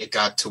then it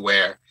got to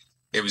where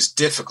it was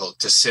difficult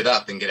to sit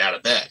up and get out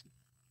of bed.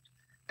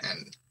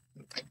 And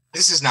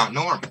this is not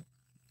normal.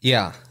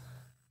 Yeah.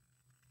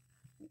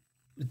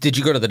 Did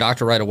you go to the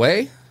doctor right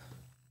away?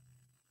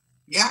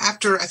 Yeah,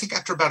 after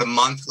about a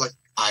month,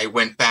 I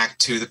went back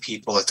to the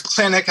people at the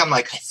clinic. I'm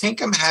like, I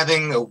think I'm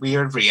having a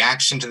weird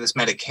reaction to this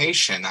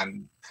medication.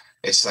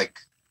 It's like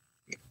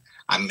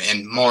I'm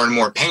in more and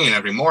more pain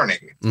every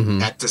morning.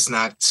 That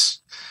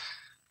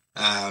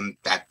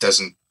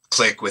doesn't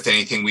click with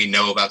anything we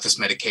know about this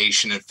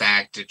medication. In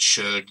fact, it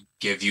should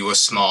give you a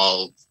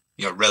small,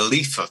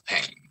 relief of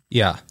pain.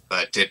 Yeah.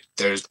 But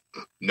there's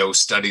no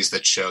studies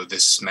that show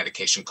this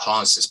medication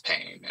causes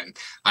pain. And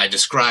I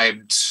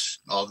described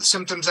all the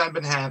symptoms I've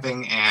been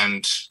having,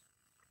 and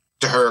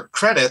to her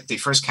credit, the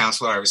first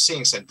counselor I was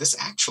seeing said, this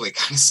actually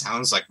kind of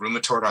sounds like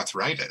rheumatoid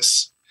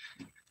arthritis.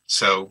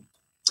 So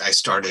I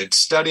started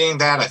studying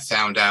that. I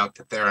found out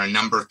that there are a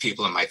number of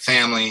people in my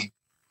family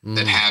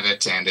that have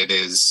it, and it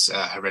is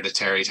a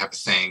hereditary type of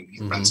thing.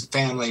 It runs in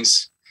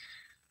families.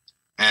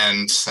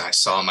 And I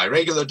saw my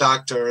regular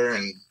doctor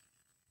and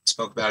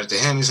spoke about it to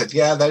him. He said,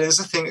 yeah, that is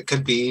a thing it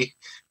could be.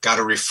 Got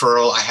a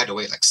referral. I had to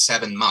wait like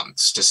 7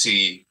 months to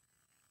see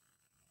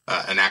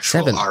an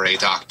actual RA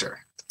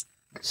doctor.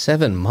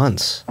 7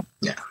 months?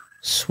 Yeah.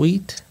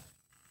 Sweet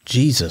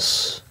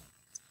Jesus.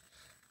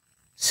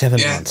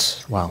 7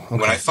 months. Wow. Okay.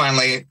 When I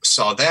finally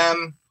saw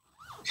them,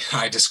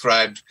 I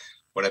described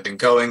what I've been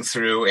going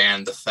through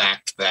and the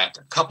fact that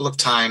a couple of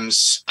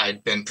times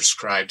I'd been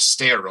prescribed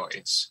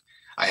steroids.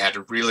 I had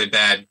a really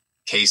bad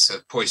case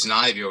of poison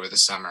ivy over the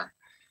summer,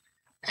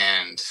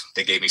 and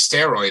they gave me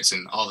steroids,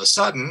 and all of a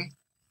sudden,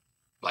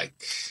 like,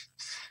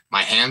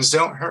 my hands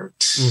don't hurt.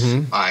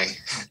 Mm-hmm.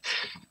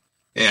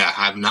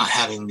 I'm not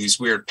having these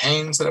weird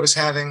pains that I was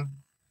having.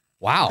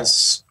 Wow.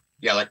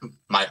 Yeah, like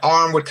my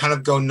arm would kind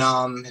of go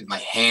numb, and my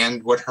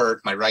hand would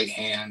hurt, my right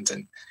hand,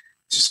 and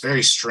just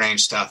very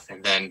strange stuff.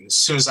 And then as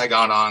soon as I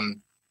got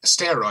on a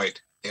steroid,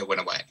 it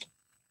went away.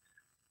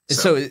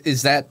 So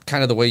is that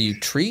kind of the way you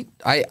treat?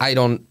 I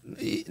don't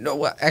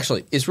know.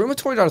 Actually, is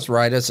rheumatoid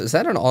arthritis, is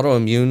that an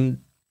autoimmune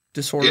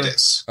disorder? It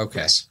is. Okay.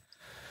 Yes.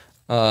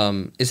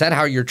 Is that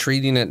how you're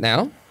treating it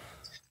now?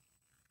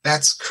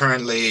 That's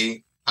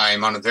currently,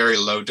 I'm on a very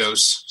low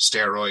dose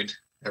steroid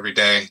every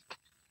day.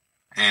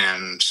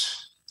 And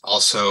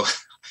also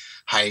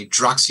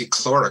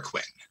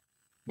hydroxychloroquine,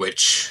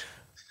 which,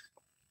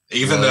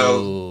 even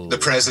though the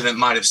president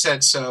might have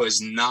said so, is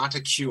not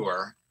a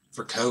cure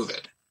for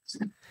COVID.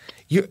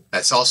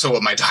 That's also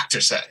what my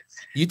doctor said.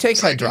 You take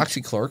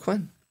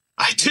hydroxychloroquine?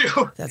 I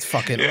do. That's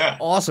fucking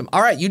awesome.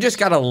 All right, you just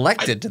got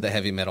elected to the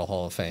Heavy Metal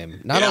Hall of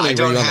Fame. Not only I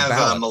don't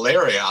have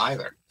malaria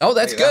either. Oh,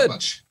 that's good.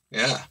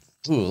 Yeah.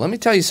 Ooh, let me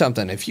tell you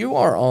something. If you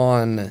are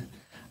on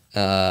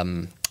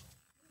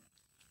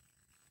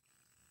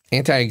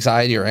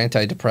anti-anxiety or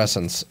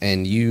antidepressants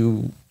and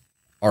you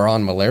are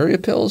on malaria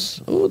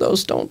pills,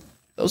 those don't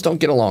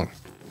get along.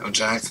 No,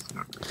 Jack.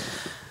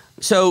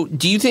 So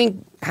do you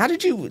think, how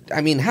did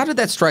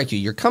that strike you?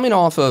 You're coming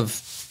off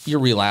of your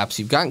relapse.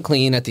 You've gotten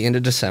clean at the end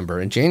of December.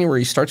 In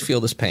January, you start to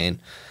feel this pain.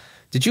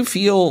 Did you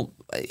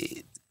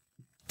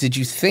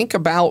think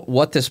about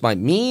what this might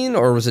mean,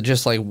 or was it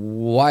just like,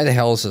 why the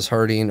hell is this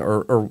hurting?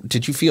 Or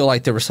did you feel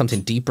like there was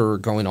something deeper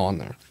going on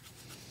there?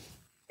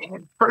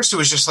 At first, it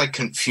was just like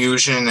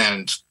confusion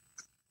and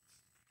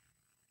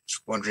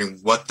just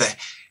wondering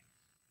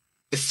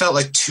it felt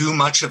like too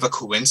much of a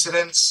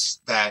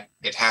coincidence that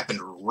it happened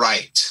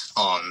right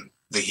on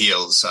the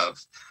heels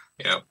of,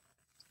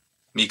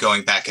 me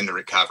going back into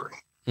recovery.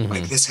 Mm-hmm.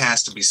 Like, this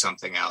has to be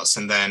something else.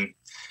 And then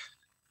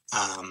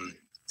I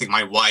think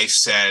my wife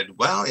said,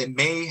 well, it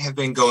may have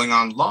been going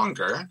on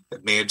longer.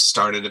 It may have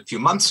started a few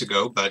months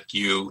ago, but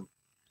you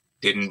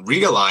didn't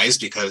realize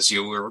because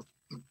you were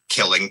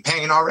killing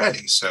pain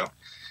already. So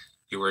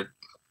you were,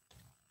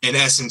 in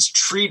essence,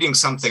 treating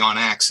something on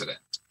accident.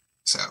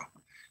 So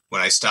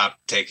when I stopped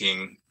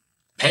taking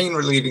pain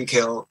relieving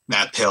pills,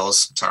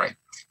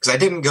 because I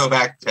didn't go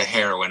back to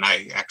heroin,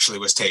 I actually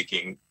was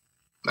taking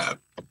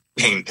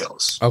pain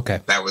pills. Okay.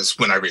 That was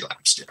when I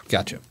relapsed. Yeah.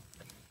 Gotcha.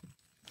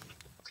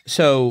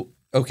 So,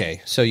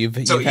 okay. So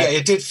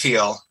it did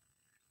feel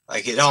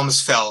like, it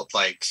almost felt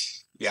like,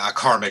 a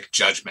karmic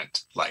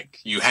judgment. Like,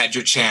 you had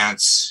your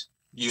chance,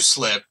 you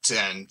slipped,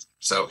 and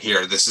so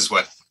here, this is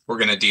what we're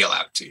going to deal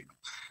out to you.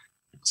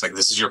 It's like,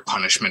 this is your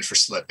punishment for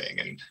slipping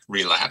and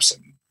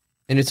relapsing.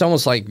 And it's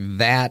almost like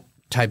that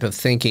type of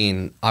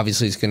thinking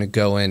obviously is going to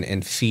go in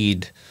and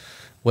feed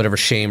whatever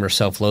shame or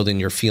self-loathing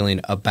you're feeling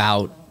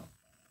about,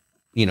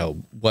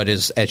 what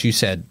is, as you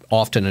said,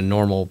 often a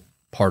normal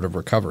part of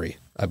recovery,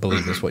 I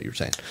believe is what you're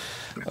saying.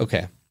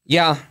 Okay.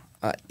 Yeah.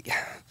 And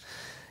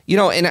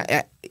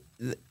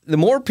the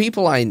more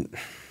people I'm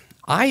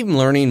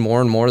learning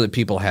more and more that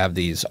people have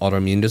these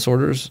autoimmune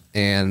disorders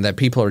and that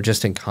people are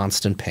just in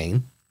constant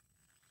pain.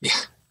 Yeah.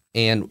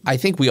 And I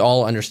think we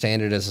all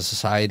understand it as a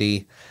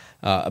society.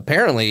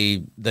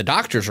 Apparently, the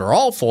doctors are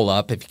all full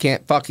up if you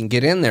can't fucking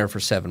get in there for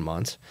 7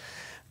 months.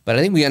 But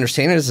I think we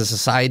understand it as a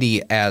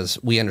society as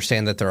we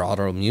understand that there are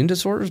autoimmune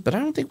disorders, but I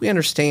don't think we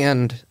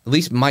understand, at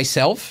least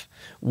myself,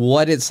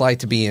 what it's like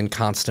to be in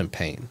constant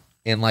pain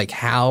and like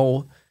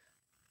how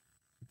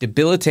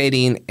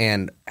debilitating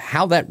and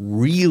how that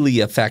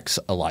really affects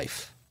a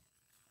life.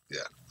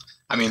 Yeah.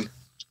 I mean,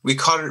 we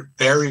caught it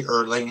very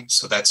early,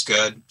 so that's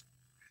good.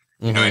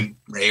 Mm-hmm. And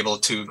we're able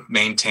to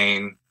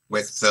maintain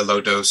with the low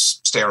dose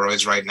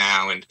steroids right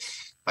now. And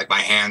like,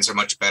 my hands are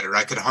much better.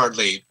 I could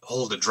hardly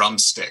hold a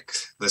drumstick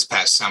this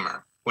past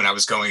summer when I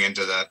was going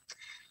into the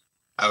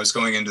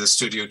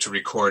studio to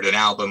record an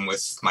album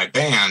with my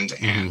band.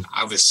 And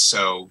I was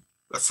so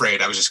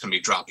afraid I was just going to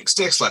be dropping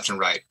sticks left and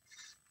right.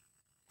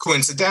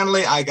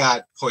 Coincidentally, I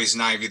got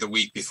poison ivy the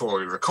week before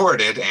we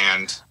recorded,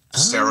 and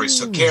steroids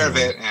took care of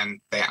it,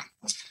 and bam.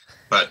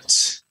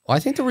 But I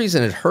think the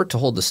reason it hurt to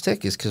hold the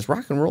stick is because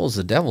rock and roll is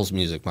the devil's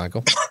music,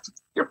 Michael.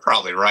 You're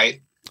probably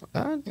right.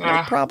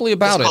 You're probably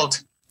about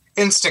it.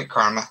 Instant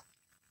karma.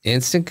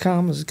 Instant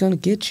karma is going to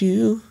get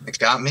you. It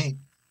got me.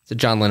 It's a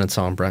John Lennon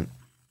song, Brent.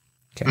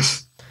 Okay.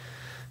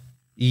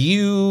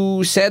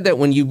 You said that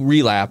when you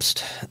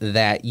relapsed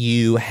that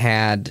you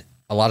had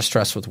a lot of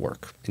stress with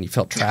work and you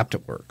felt trapped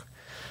at work.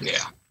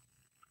 Yeah.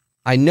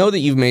 I know that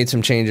you've made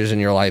some changes in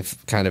your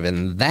life kind of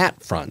in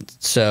that front.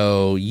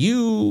 So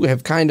you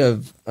have kind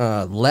of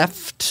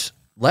left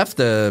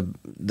the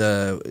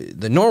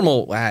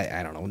normal,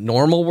 I don't know,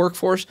 normal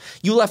workforce.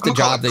 You left the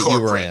job that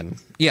you were in.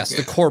 Yes,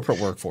 the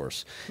corporate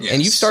workforce. Yes.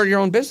 And you've started your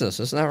own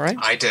business, isn't that right?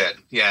 I did,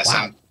 yes.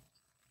 Wow. I'm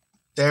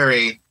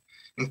very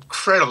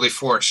incredibly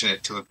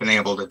fortunate to have been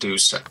able to do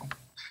so.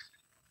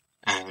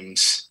 And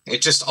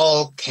it just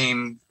all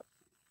came,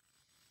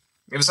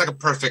 it was like a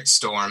perfect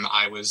storm.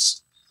 I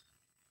was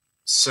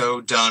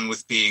so done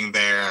with being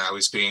there. I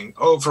was being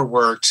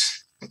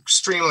overworked,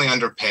 extremely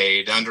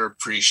underpaid,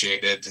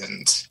 underappreciated,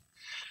 and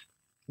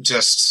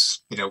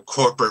just,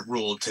 corporate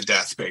ruled to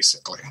death,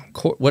 basically.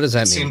 What does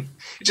that mean?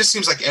 It just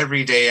seems like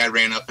every day I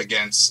ran up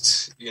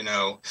against,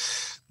 an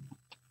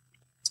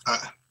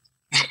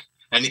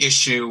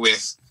issue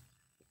with,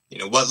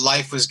 what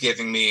life was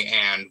giving me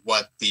and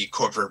what the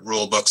corporate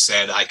rule book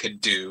said I could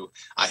do,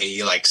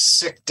 i.e. like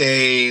sick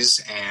days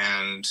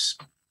and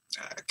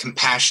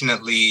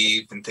compassionate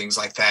leave and things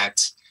like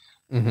that.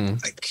 Mm-hmm.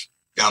 Like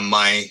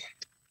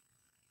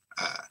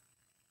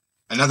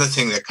another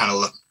thing that kind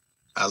of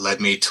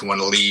led me to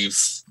want to leave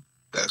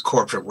the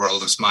corporate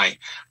world was my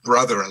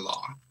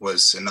brother-in-law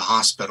was in the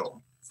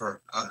hospital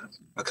for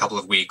a couple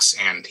of weeks,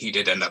 and he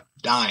did end up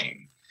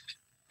dying.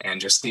 And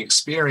just the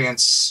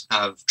experience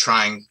of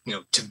trying,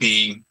 to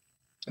be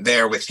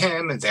there with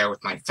him and there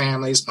with my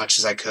family as much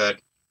as I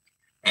could.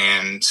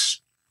 And,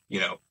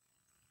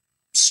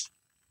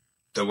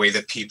 the way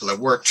that people at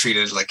work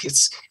treated, like he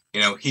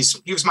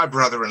was my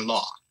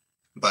brother-in-law,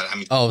 but I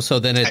mean, so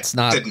then it's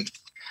that didn't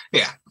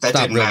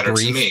matter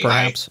grief, to me.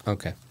 Perhaps.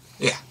 Okay.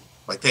 Yeah.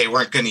 Like they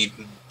weren't going to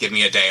even give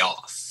me a day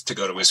off to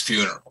go to his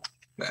funeral.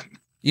 Then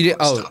you did.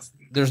 Oh, stuff.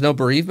 There's no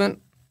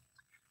bereavement.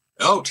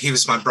 Oh, he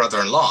was my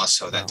brother-in-law,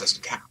 so that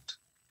doesn't count.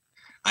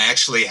 I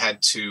actually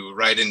had to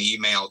write an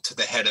email to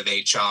the head of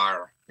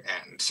HR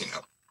and,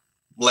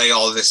 lay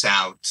all this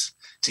out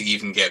to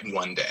even get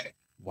one day.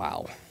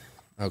 Wow.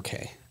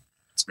 Okay.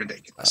 It's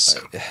ridiculous.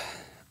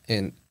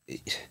 And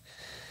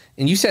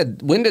you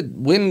said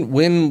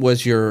when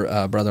was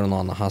your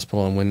brother-in-law in the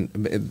hospital, and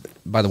when?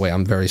 By the way,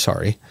 I'm very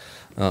sorry.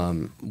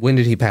 When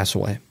did he pass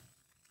away?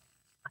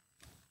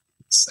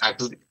 I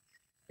believe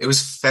it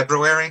was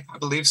February, I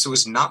believe. So it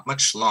was not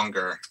much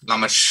longer. Not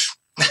much.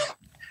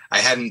 I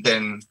hadn't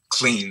been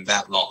clean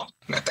that long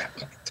at that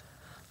point.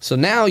 So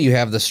now you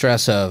have the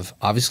stress of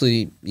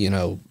obviously,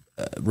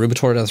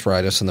 rheumatoid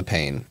arthritis and the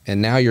pain,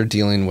 and now you're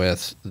dealing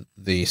with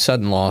the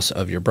sudden loss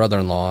of your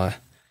brother-in-law,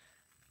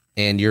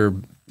 and you're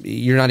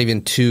not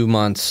even 2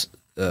 months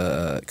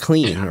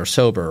clean or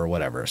sober or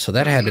whatever. So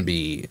that had to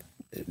be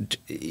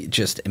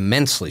just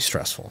immensely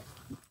stressful.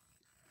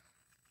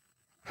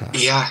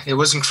 Yeah, it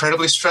was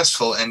incredibly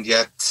stressful, and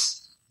yet,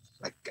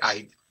 like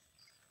I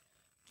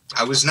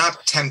was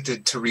not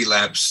tempted to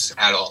relapse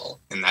at all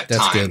in that time.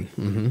 That's good.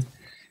 Mm-hmm.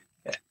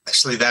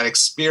 Actually, that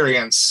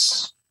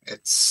experience,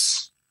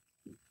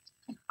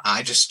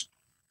 I just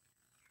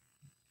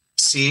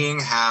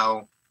seeing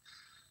how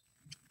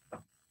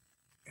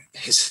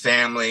his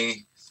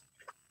family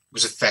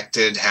was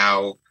affected,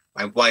 how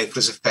my wife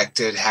was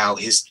affected, how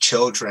his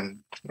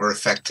children were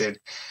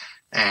affected,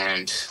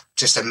 and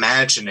just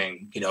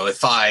imagining,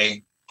 if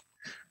I,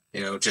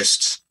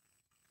 just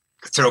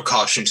throw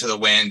caution to the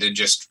wind and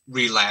just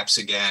relapse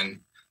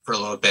again for a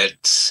little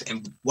bit.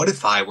 And what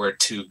if I were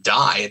to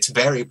die? It's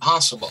very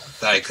possible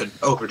that I could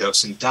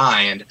overdose and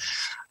die. And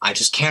I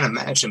just can't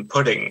imagine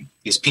putting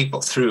these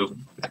people through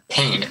that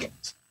pain again.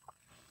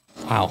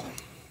 Wow.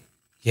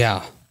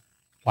 Yeah.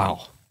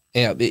 Wow.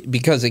 Yeah.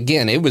 Because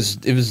again, it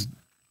was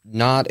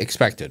not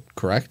expected,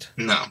 correct?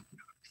 No,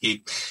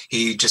 he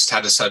just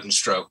had a sudden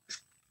stroke.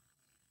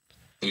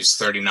 He was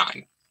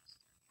 39.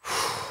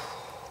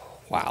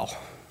 Wow.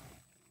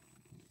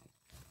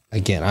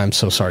 Again, I'm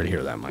so sorry to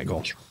hear that,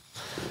 Michael.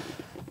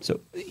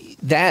 So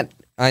that,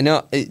 I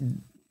know,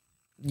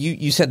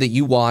 you said that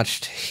you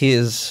watched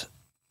his,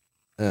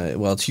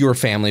 it's your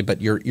family,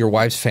 but your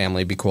wife's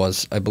family,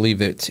 because I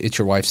believe it's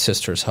your wife's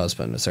sister's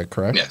husband. Is that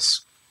correct?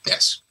 Yes.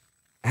 Yes.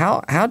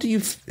 How did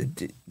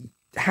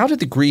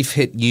the grief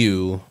hit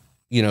you,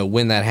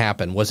 when that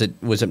happened? Was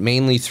it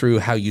mainly through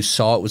how you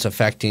saw it was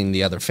affecting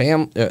the other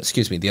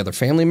the other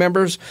family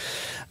members?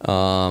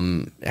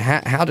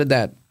 How did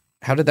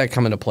that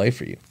come into play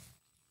for you?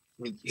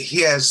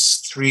 He has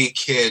 3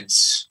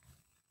 kids,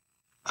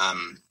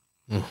 2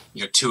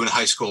 in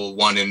high school,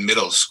 1 in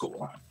middle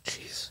school.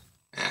 Jeez.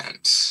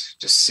 And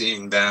just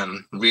seeing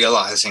them,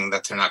 realizing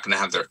that they're not going to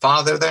have their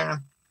father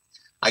there,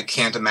 I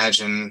can't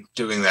imagine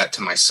doing that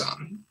to my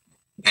son.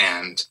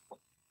 And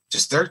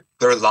just their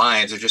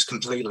lives are just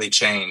completely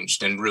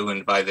changed and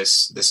ruined by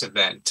this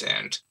event.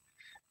 And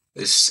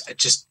there's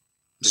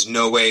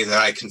no way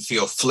that I can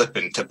feel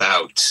flippant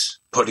about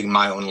putting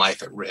my own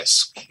life at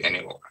risk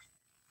anymore.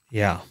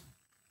 Yeah.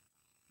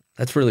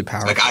 That's really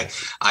powerful. Like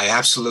I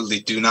absolutely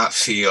do not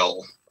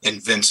feel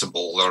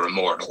invincible or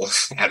immortal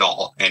at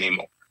all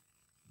anymore.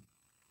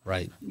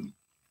 Right.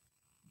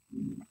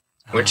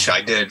 which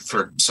I did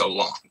for so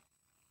long.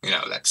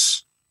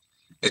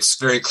 It's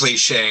very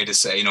cliche to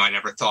say, I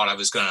never thought I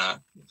was going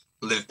to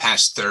live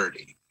past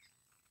 30.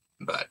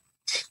 But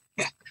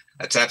yeah,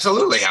 that's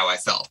absolutely how I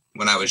felt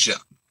when I was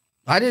young.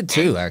 I did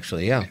too,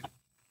 actually, yeah.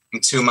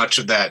 And too much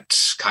of that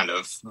kind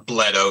of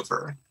bled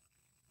over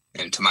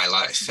into my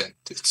life. And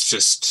it's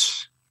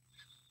just,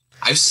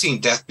 I've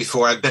seen death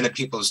before. I've been at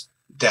people's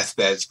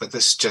deathbeds, but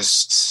this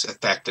just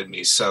affected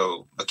me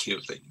so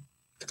acutely.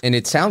 And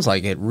it sounds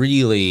like a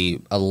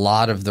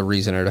lot of the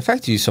reason it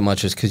affected you so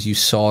much is because you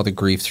saw the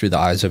grief through the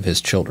eyes of his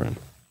children.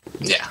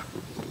 Yeah,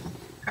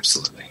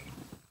 absolutely.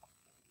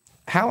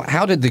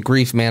 How did the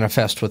grief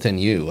manifest within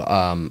you,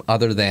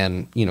 other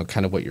than,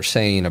 kind of what you're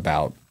saying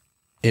about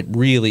it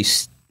really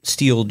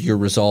steeled your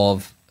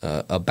resolve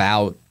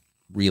about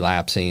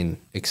relapsing,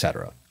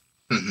 etc.?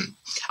 Mm-hmm.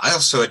 I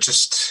also, it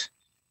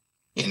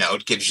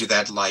gives you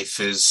that life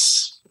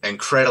is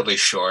incredibly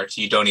short.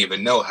 You don't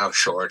even know how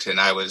short. And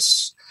I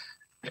was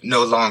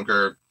no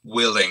longer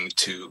willing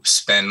to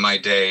spend my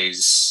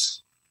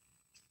days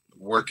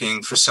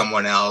working for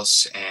someone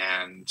else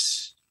and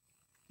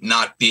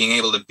not being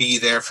able to be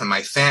there for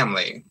my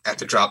family at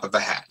the drop of a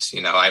hat.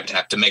 I would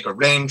have to make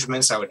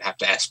arrangements. I would have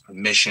to ask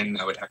permission.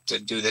 I would have to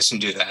do this and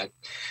do that.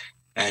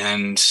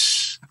 And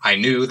I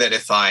knew that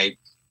if I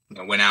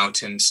went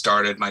out and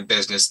started my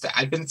business, that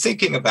I'd been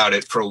thinking about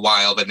it for a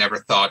while, but never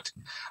thought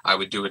I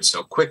would do it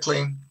so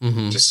quickly.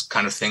 Mm-hmm. Just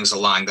kind of things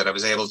aligned that I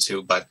was able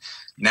to. But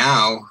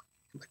now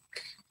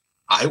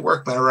I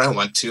work whenever I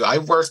want to. I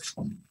work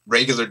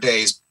regular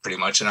days pretty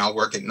much, and I'll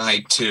work at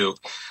night too.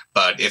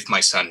 But if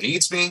my son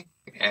needs me,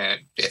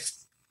 and if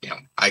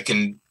I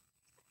can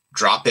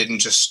drop it and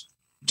just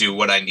do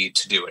what I need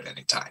to do at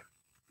any time.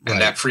 Right.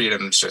 And that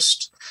freedom is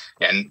just,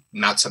 and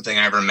not something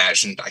I ever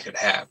imagined I could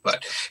have.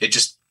 But it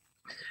just,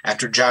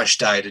 after Josh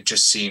died, it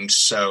just seemed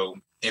so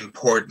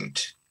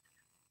important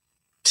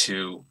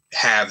to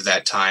have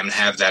that time,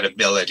 have that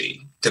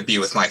ability to be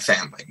with my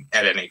family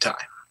at any time.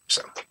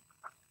 So.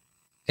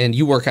 And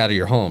you work out of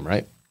your home,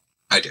 right?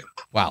 I do.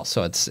 Wow.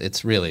 So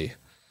it's really,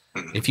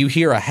 if you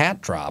hear a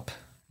hat drop,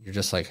 you're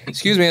just like,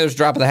 excuse me, there's a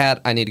drop of the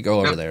hat. I need to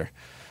go over there.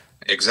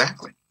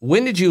 Exactly.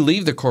 When did you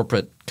leave the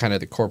corporate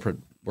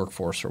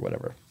workforce or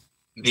whatever?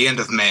 The end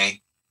of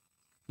May.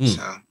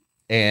 So.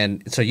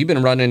 And so you've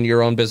been running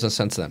your own business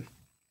since then?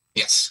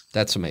 Yes.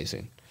 That's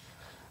amazing.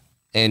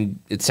 And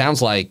it sounds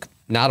like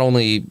not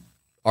only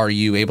are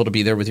you able to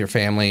be there with your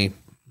family,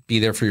 be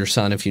there for your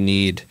son if you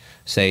need,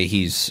 say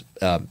he's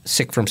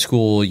sick from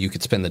school, you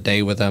could spend the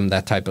day with him,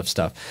 that type of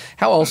stuff.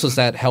 How else has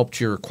that helped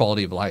your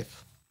quality of life?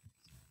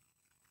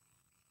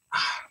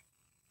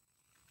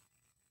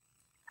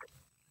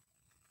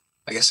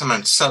 I guess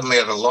I'm suddenly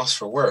at a loss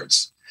for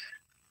words.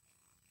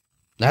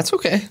 That's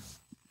okay.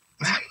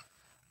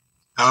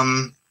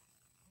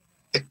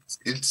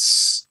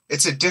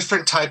 It's a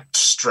different type of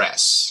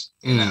stress,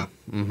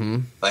 Mm-hmm.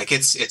 Like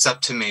it's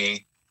up to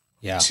me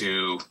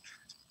to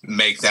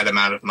make that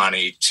amount of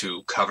money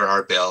to cover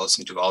our bills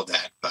and do all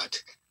that.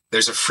 But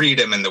there's a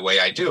freedom in the way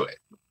I do it.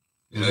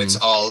 It's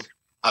all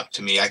up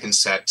to me. I can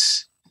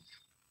set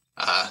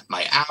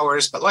my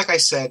hours. But like I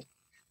said,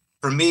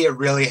 for me, it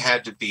really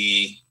had to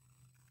be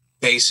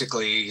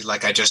basically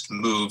like I just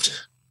moved.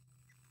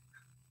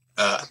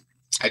 I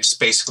just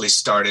basically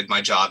started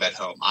my job at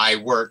home. I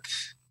work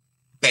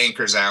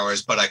banker's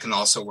hours, but I can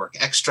also work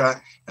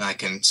extra and I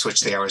can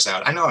switch the hours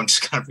out. I know I'm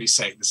just kind of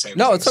re-saying the same thing.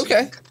 No, it's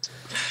okay.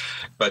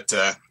 But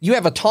you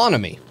have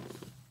autonomy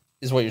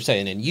is what you're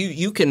saying. And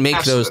you can make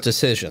absolutely. those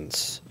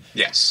decisions.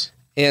 Yes.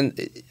 And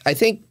I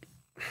think,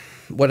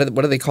 what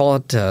do they call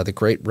it? The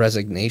Great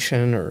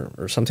Resignation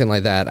or something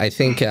like that. I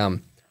think,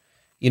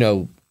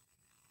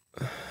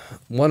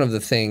 one of the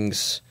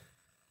things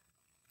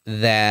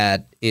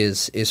that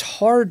is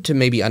hard to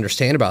maybe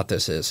understand about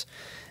this is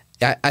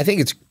I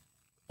think it's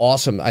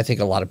awesome. I think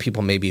a lot of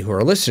people maybe who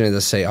are listening to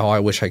this say, oh, I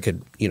wish I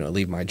could,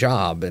 leave my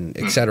job and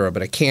et cetera,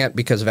 but I can't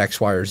because of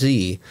X, Y, or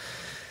Z.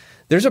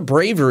 There's a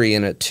bravery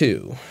in it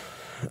too,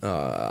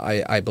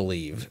 I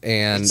believe.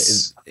 And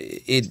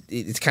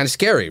it's kind of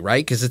scary,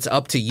 right? Because it's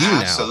up to you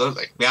now.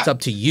 Absolutely. Yeah. It's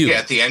up to you. Yeah,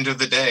 at the end of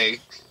the day,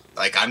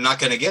 like I'm not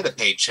going to get a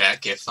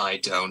paycheck if I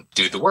don't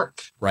do the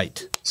work.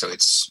 Right. So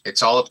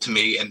it's all up to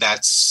me, and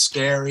that's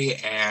scary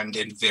and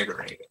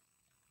invigorating.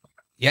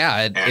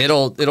 Yeah,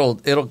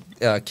 it'll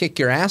kick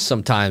your ass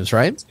sometimes,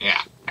 right?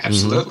 Yeah,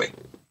 absolutely.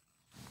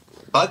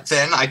 Mm-hmm. But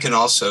then I can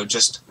also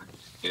just,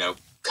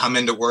 come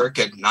into work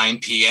at 9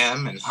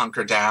 p.m. and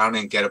hunker down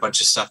and get a bunch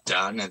of stuff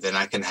done, and then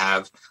I can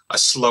have a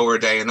slower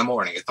day in the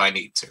morning if I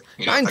need to.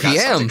 9 if I got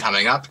p.m. something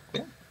coming up.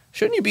 Yeah.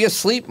 Shouldn't you be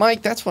asleep,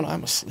 Mike? That's when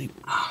I'm asleep.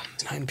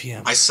 9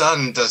 p.m. My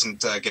son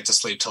doesn't get to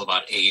sleep till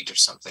about 8 or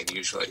something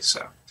usually.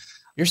 So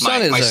your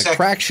son is a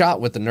crack shot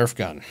with the Nerf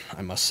gun,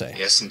 I must say.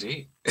 Yes,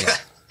 indeed. Yeah.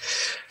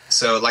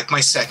 So like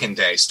my second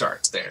day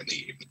starts there in the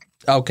evening.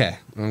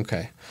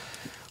 Okay.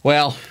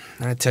 Well,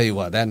 I tell you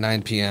what, that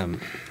 9 p.m.,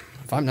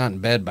 if I'm not in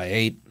bed by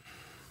 8,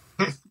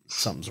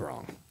 something's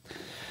wrong.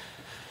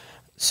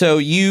 So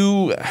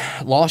you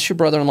lost your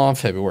brother-in-law in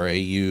February.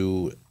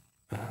 You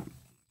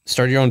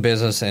started your own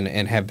business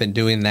and have been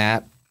doing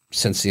that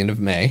since the end of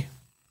May.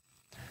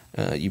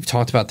 You've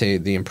talked about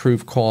the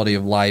improved quality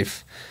of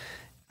life.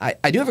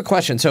 I do have a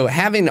question. So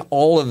having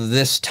all of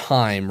this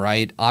time,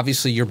 right?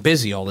 Obviously, you're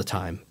busy all the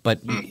time,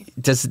 but do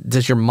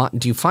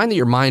you find that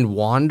your mind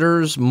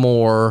wanders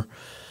more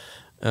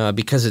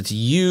because it's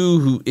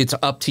it's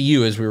up to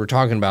you, as we were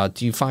talking about?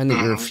 Do you find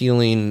that you're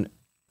feeling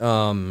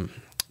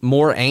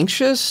more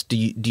anxious? Do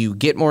you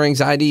get more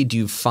anxiety? Do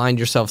you find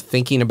yourself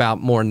thinking about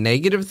more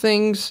negative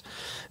things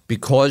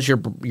because your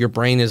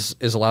brain is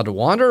allowed to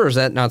wander, or is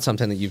that not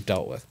something that you've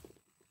dealt with?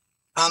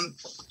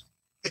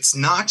 It's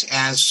not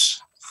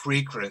as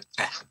frequent.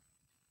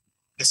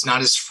 It's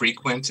not as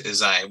frequent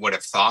as I would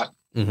have thought.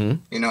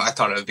 Mm-hmm. I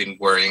thought I've been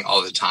worrying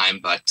all the time,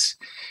 but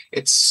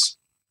that's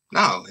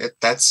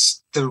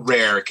the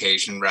rare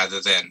occasion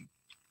rather than,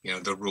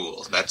 the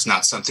rule. That's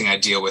not something I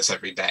deal with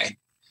every day.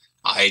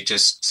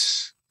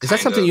 Is that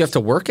something you have to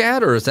work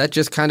at, or is that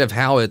just kind of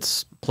how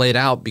it's played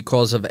out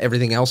because of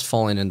everything else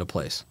falling into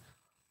place?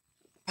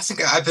 I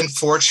think I've been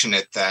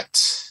fortunate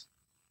that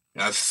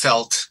I've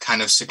felt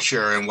kind of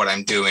secure in what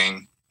I'm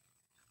doing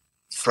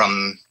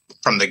from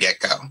the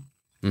get-go.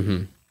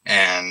 Mm-hmm.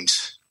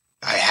 And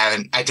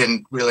I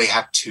didn't really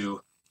have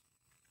to,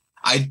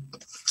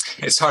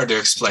 it's hard to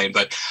explain,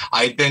 but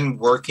I've been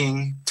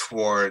working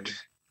toward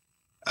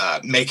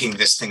making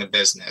this thing a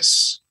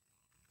business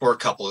for a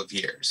couple of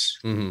years.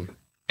 Mm-hmm.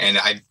 And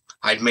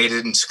I'd made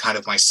it into kind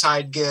of my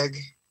side gig,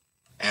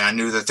 and I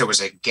knew that there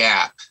was a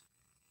gap,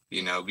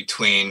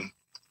 between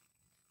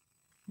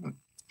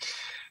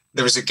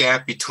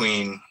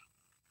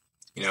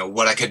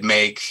what I could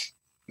make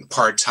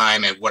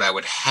part-time and what I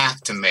would have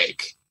to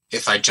make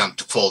if I jumped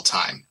to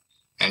full-time,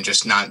 and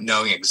just not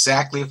knowing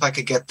exactly if I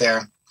could get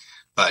there.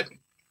 But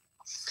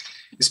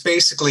it's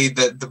basically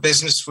the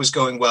business was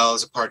going well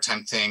as a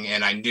part-time thing,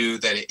 and I knew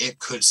that it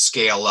could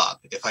scale up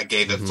if I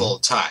gave it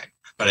full-time.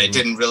 But I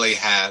didn't really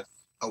have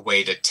a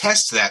way to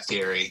test that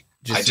theory.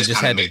 I just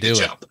kind of made the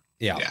jump.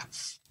 Yeah.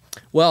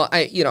 Well,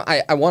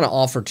 I want to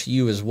offer to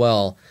you as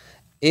well,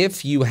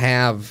 if you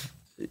have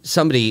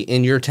somebody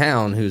in your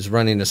town who's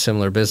running a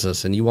similar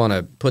business and you want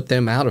to put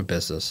them out of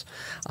business,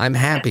 I'm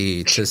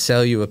happy to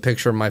sell you a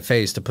picture of my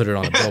face to put it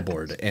on a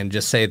billboard and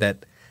just say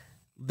that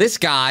this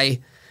guy,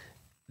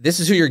 this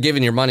is who you're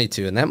giving your money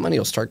to, and that money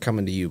will start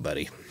coming to you,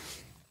 buddy.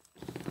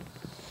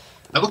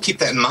 I will keep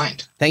that in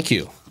mind. Thank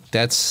you.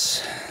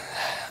 That's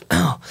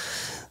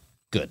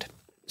good.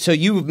 So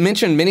you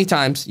mentioned many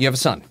times you have a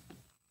son.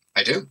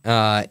 I do.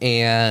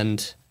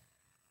 And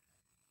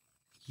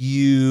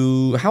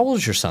how old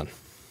is your son?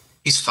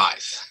 He's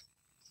 5.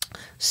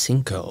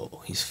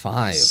 Cinco. He's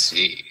 5.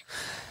 See.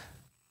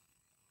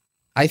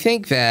 I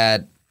think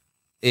that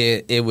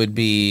it would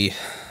be,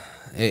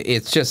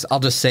 it's just, I'll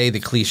just say the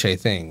cliche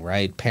thing,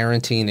 right?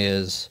 Parenting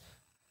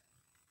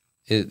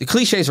the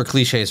cliches are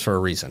cliches for a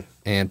reason.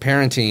 And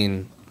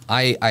parenting,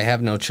 I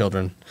have no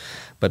children,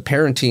 but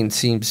parenting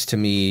seems to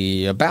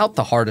me about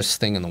the hardest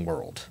thing in the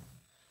world.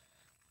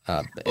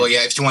 Well,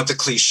 yeah, if you want the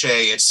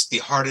cliche, it's the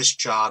hardest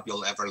job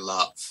you'll ever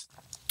love.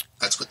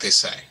 That's what they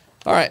say.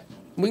 All right.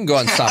 We can go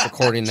ahead and stop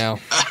recording now.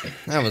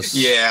 That was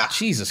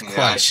Jesus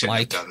Christ, I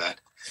Mike. Have done that.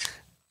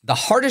 The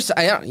hardest,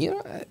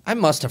 I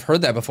must have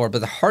heard that before, but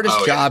the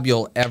hardest job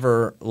you'll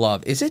ever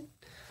love. Is it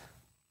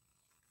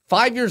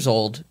 5 years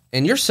old?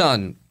 And your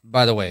son,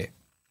 by the way,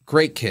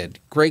 great kid.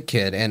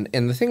 And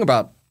the thing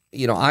about,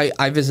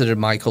 I visited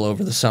Michael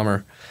over the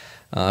summer.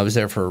 I was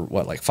there for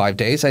 5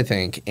 days, I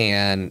think.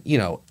 And,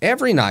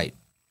 every night,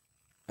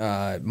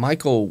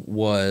 Michael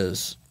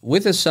was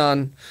with his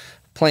son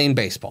playing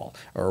baseball,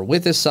 or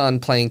with his son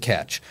playing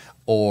catch,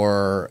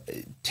 or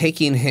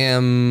taking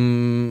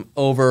him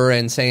over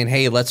and saying,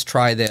 hey, let's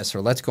try this,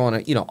 or let's go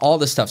on all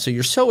this stuff. So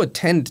you're so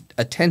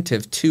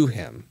attentive to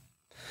him.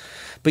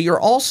 But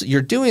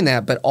you're doing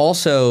that, but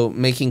also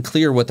making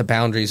clear what the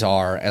boundaries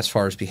are as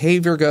far as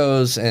behavior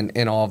goes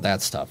and all of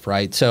that stuff,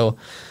 right? So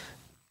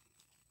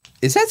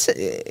this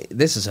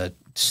is a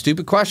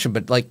stupid question,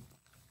 but do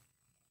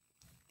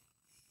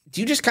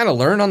you just kind of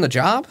learn on the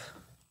job?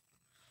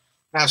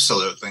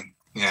 Absolutely.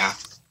 Yeah.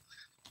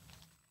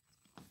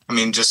 I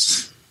mean,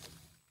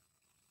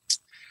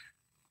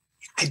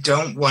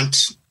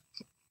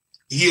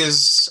 he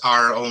is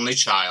our only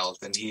child,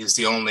 and he is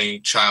the only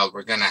child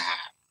we're going to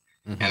have.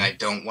 Mm-hmm. And I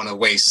don't want to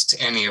waste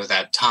any of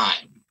that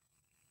time.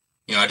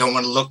 I don't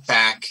want to look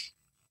back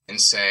and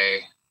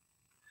say,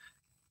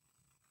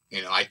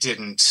 I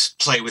didn't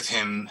play with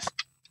him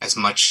as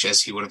much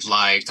as he would have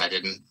liked. I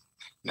didn't,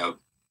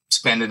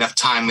 spend enough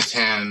time with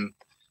him.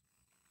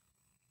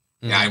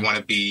 Mm-hmm. I want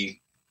to be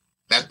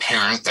that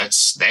parent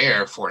that's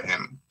there for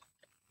him,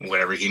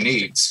 whatever he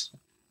needs.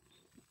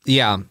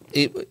 Yeah.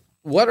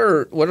 What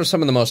are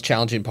some of the most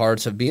challenging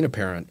parts of being a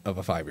parent of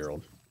a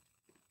 5-year-old?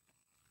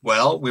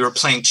 Well, we were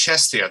playing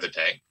chess the other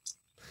day,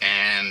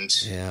 and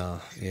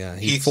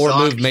he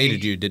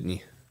mated you, didn't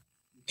he?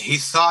 He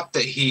thought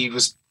that he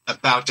was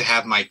about to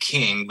have my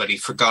king, but he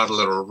forgot a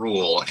little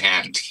rule,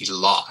 and he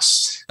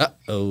lost.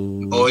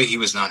 Uh-oh. Boy, he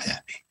was not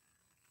happy.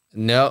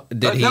 No,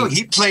 did he? No,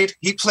 he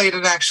played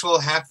an actual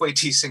halfway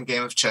decent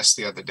game of chess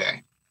the other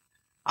day.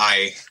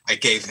 I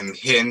gave him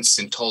hints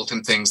and told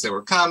him things that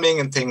were coming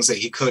and things that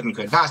he could and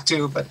could not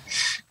do, but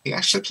he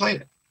actually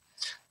played it.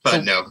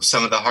 But no,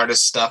 some of the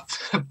hardest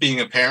stuff being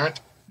a parent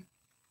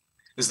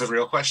is the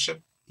real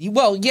question.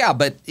 Well, yeah,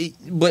 but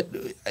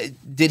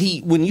did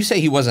he? When you say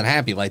he wasn't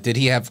happy, like, did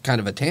he have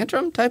kind of a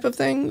tantrum type of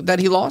thing that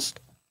he lost?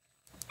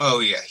 Oh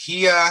yeah,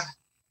 he.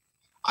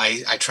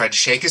 I tried to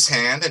shake his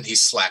hand and he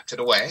slapped it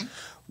away.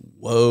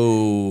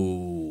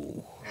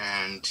 Whoa!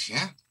 And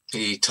yeah,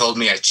 he told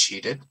me I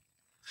cheated.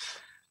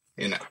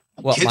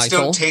 Well, kids Michael,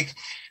 don't take.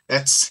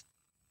 That's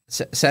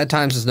Sad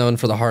Times is known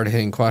for the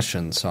hard-hitting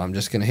questions, so I'm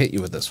just going to hit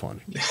you with this one.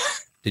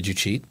 Did you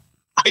cheat?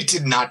 I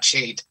did not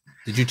cheat.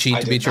 Did you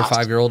cheat to beat your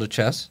 5-year-old at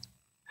chess?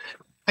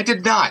 I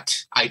did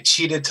not. I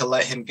cheated to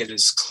let him get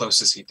as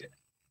close as he did.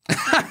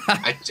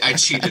 I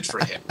cheated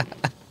for him.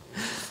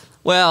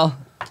 Well,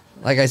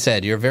 like I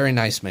said, you're a very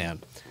nice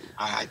man.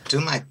 I do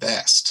my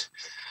best.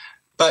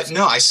 But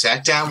no, I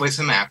sat down with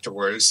him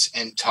afterwards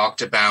and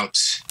talked about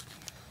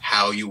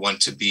how you want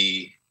to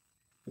be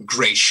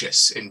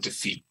gracious in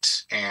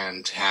defeat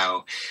and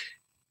how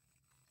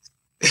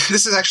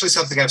this is actually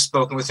something I've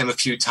spoken with him a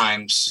few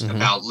times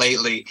about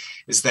lately,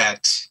 is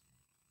that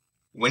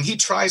when he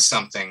tries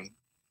something,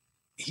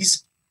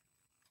 he's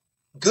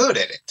good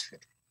at it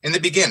in the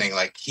beginning.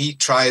 Like, he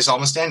tries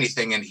almost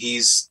anything and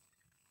he's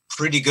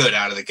pretty good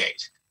out of the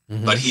gate,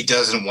 but he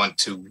doesn't want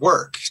to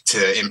work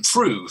to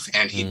improve.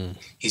 And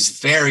he's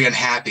very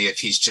unhappy if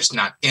he's just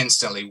not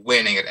instantly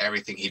winning at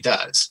everything he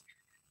does.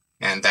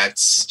 And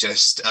that's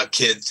just a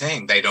kid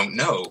thing. They don't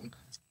know,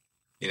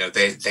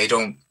 they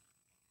don't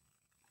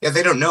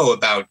know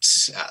about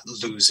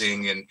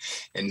losing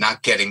and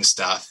not getting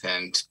stuff.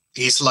 And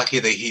he's lucky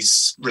that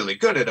he's really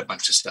good at a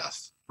bunch of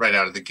stuff right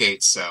out of the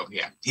gate. So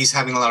yeah, he's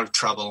having a lot of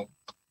trouble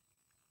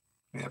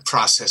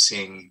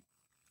processing.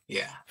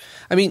 Yeah.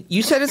 I mean,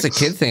 you said it's a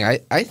kid thing. I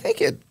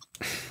think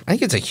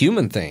it's a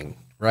human thing,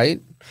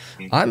 right?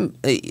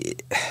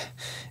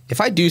 If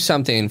I do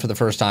something for the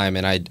first time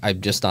and I'm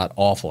just not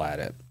awful at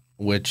it,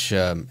 which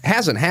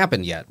hasn't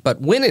happened yet,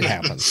 but when it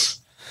happens,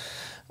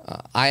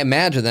 I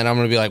imagine that I'm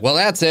going to be like, well,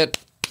 that's it,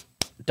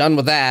 done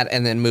with that,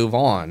 and then move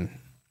on.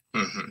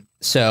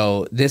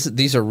 So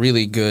these are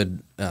really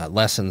good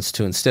lessons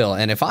to instill.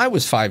 And if I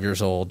was 5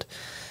 years old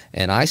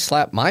and I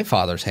slapped my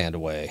father's hand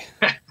away,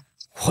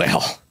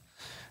 well,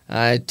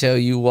 I tell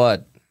you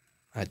what.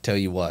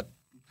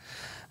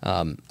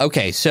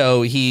 Okay,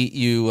 so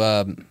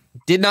you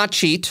did not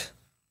cheat.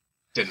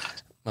 Did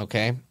not.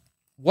 Okay.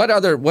 What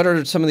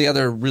are some of the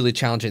other really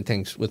challenging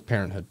things with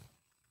parenthood?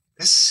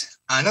 This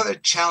another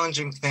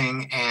challenging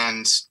thing,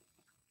 and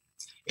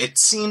it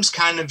seems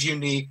kind of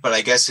unique, but I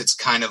guess it's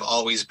kind of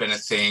always been a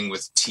thing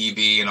with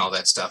TV and all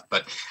that stuff.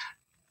 But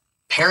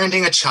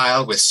parenting a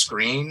child with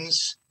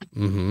screens,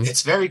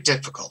 it's very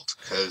difficult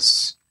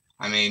because,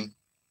 I mean,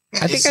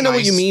 I think I know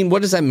what you mean.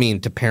 What does that mean,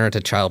 to parent a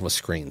child with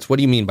screens? What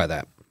do you mean by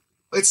that?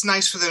 It's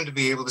nice for them to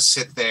be able to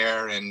sit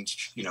there and,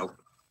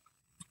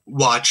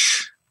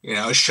 watch,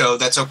 a show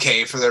that's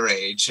okay for their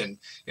age and,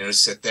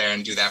 sit there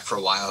and do that for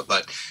a while.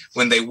 But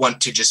when they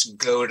want to just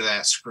go to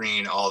that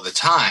screen all the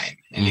time,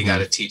 and you got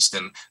to teach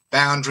them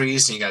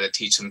boundaries and you got to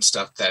teach them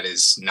stuff that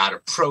is not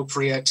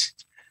appropriate.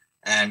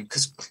 And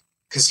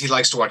because he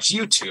likes to watch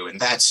YouTube, and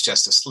that's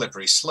just a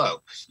slippery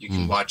slope. You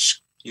can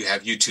you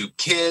have YouTube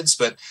Kids,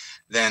 but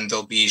then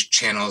there'll be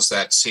channels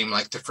that seem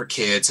like they're for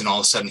kids, and all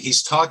of a sudden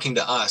he's talking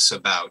to us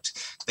about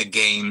the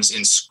games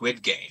in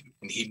Squid Game,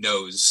 and he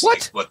knows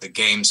what the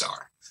games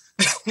are.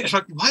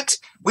 Like, what?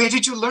 Where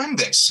did you learn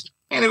this?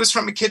 And it was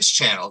from a kids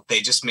channel.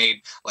 They just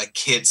made like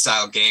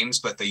kid-style games,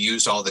 but they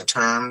used all the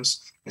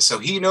terms. And so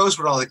he knows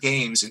what all the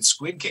games in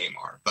Squid Game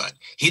are, but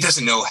he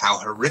doesn't know how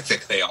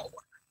horrific they all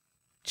were.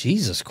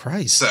 Jesus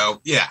Christ. So,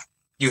 yeah.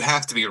 You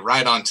have to be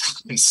right on top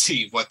and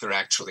see what they're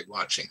actually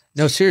watching.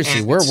 No,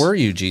 seriously, where were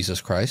you,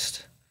 Jesus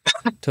Christ,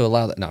 to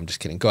allow that? No, I'm just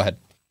kidding. Go ahead.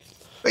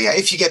 But yeah,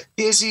 if you get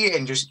busy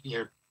and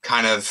you're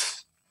kind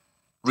of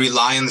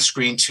rely on the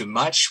screen too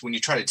much, when you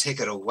try to take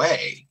it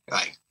away,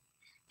 like,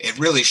 it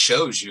really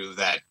shows you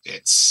that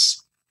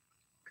it's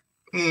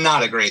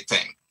not a great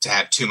thing to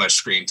have too much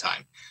screen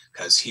time,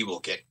 because he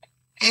will get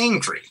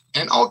angry,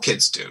 and all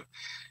kids do.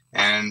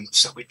 And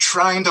so we're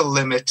trying to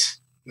limit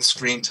the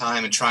screen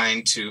time and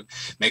trying to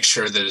make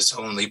sure that it's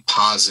only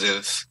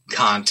positive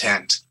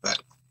content,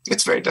 but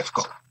it's very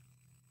difficult.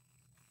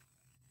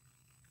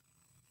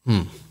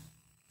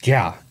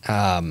 Yeah.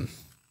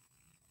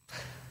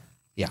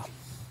 Yeah.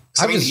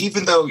 So,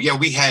 even though,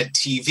 we had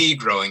TV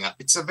growing up,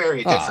 it's a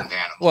very different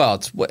animal. Well,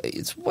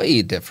 it's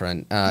way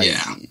different.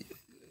 Yeah.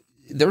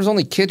 There was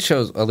only kid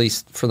shows, at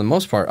least for the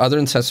most part, other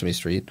than Sesame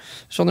Street.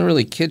 There's only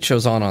really kid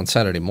shows on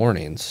Saturday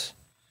mornings,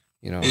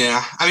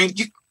 Yeah. I mean,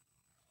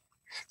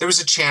 there was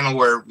a channel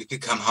where we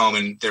could come home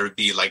and there would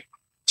be like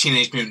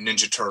Teenage Mutant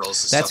Ninja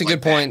Turtles. That's a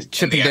good point.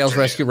 Chip 'n Dale's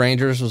Rescue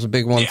Rangers was a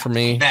big one for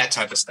me. That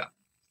type of stuff.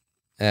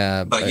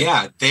 But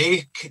yeah,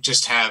 they could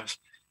just have,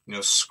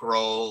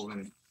 scroll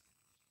and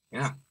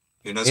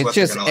who knows it's what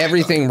just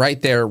everything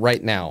right there,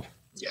 right now.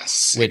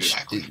 Yes, which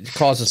exactly.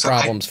 causes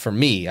problems for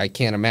me. I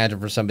can't imagine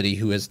for somebody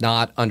who has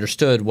not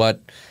understood what,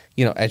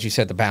 as you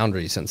said, the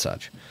boundaries and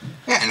such.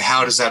 Yeah, and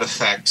how does that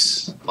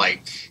affect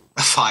like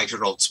a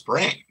 5-year-old's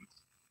brain?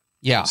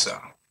 Yeah.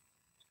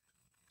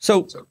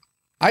 So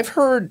I've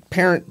heard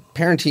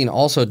parenting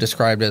also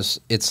described as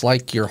it's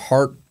like your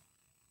heart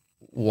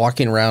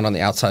walking around on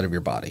the outside of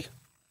your body.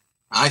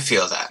 I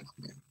feel that.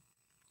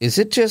 Is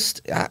it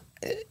just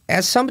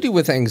as somebody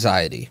with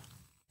anxiety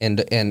and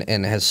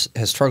has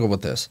struggled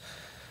with this,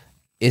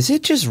 is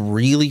it just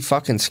really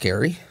fucking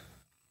scary?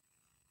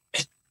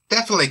 It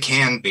definitely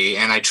can be,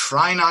 and I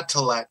try not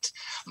to let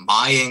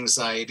my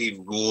anxiety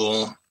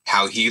rule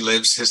how he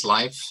lives his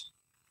life.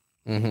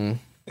 Mm-hmm.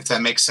 If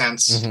that makes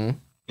sense.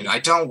 Mm-hmm. I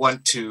don't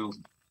want to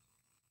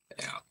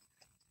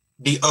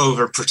be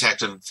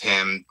overprotective of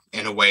him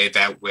in a way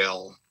that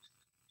will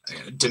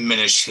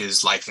diminish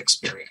his life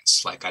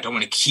experience. Like, I don't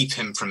want to keep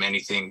him from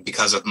anything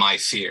because of my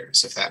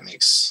fears, if that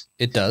makes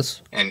it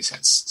does any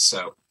sense.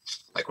 So,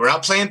 like, we're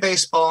out playing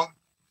baseball.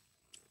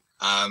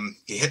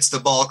 He hits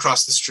the ball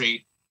across the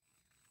street.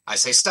 I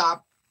say,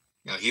 stop.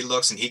 He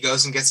looks and he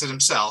goes and gets it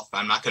himself.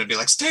 I'm not going to be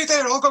like, stay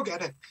there, I'll go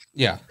get it.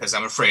 Yeah. Because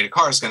I'm afraid a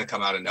car is going to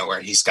come out of nowhere.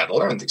 He's got to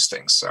learn these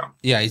things. So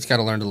yeah, he's got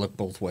to learn to look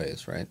both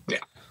ways, right? Yeah.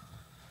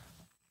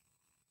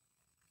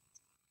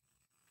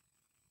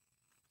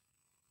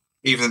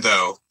 Even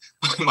though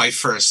my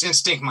first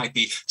instinct might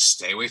be,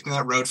 stay away from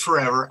that road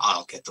forever,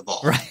 I'll get the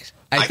ball. Right.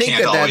 I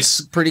think that's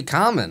pretty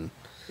common.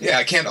 Yeah,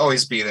 I can't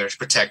always be there to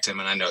protect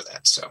him, and I know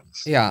that. So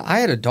yeah, I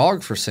had a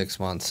dog for 6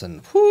 months,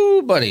 and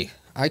whoo, buddy,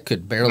 I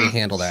could barely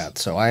handle that.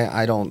 So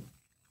I don't.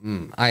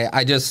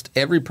 I just,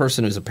 every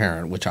person who's a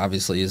parent, which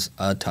obviously is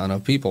a ton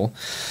of people,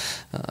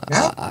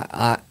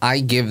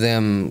 I give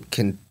them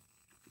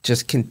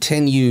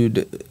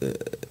continued.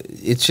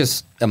 It's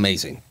just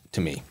amazing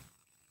to me.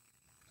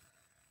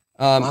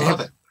 I love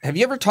it. Have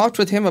you ever talked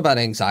with him about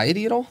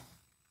anxiety at all?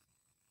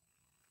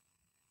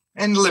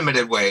 In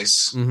limited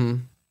ways. Mm-hmm.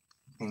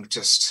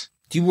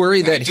 Do you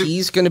worry that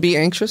he's going to be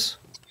anxious?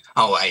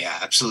 Oh, yeah,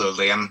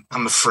 absolutely. I'm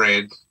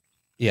afraid.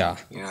 Yeah.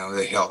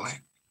 That he'll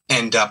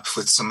end up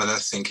with some of the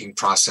thinking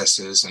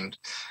processes and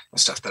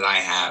stuff that I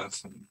have.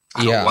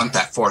 I don't want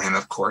that for him,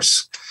 of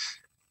course.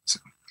 So.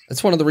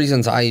 That's one of the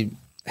reasons I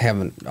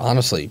haven't,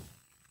 honestly,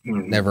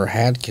 never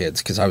had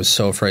kids, because I was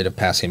so afraid of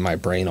passing my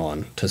brain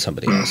on to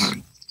somebody else.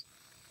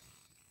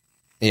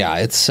 Yeah,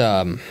 it's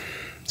not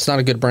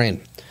a good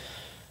brain.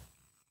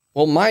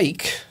 Well,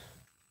 Mike,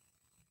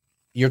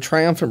 your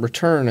triumphant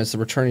return as the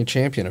returning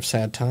champion of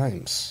Sad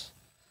Times.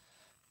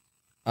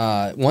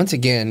 Once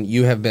again,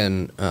 you have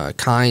been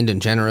kind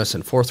and generous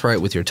and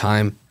forthright with your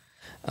time.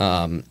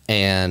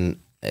 And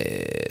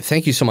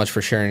thank you so much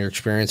for sharing your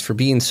experience, for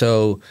being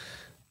so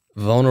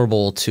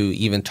vulnerable to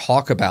even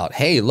talk about,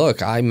 hey,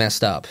 look, I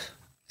messed up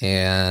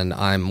and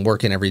I'm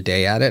working every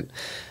day at it.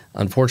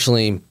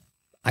 Unfortunately,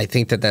 I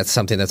think that that's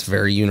something that's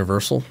very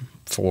universal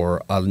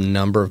for a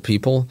number of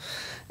people.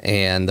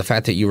 And the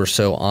fact that you were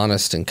so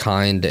honest and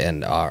kind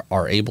and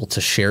are able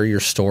to share your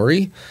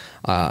story,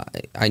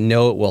 I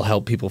know it will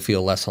help people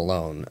feel less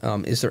alone.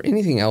 Is there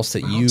anything else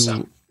that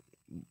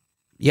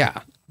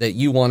that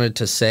you wanted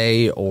to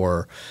say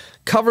or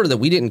cover that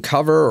we didn't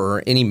cover,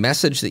 or any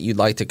message that you'd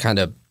like to kind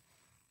of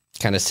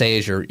say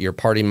as your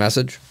party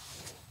message?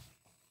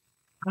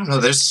 I don't know.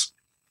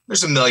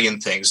 There's a million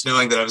things.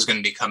 Knowing that I was going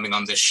to be coming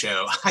on this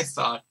show, I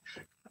thought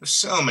of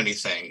so many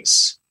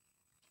things,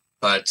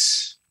 but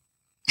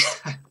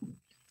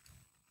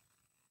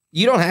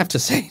you don't have to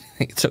say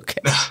anything. It's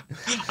okay.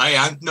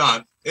 I'm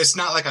not. It's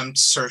not like I'm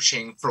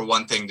searching for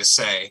one thing to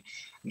say.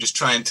 I'm just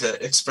trying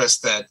to express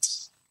that.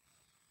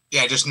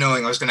 Yeah, just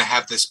knowing I was going to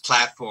have this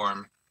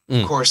platform.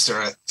 Of course, there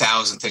are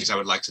 1,000 things I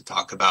would like to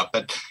talk about,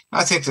 but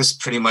I think this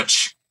pretty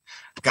much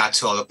got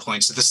to all the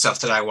points of the stuff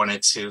that I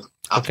wanted to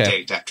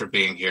update after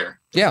being here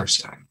the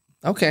first time.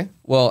 Okay.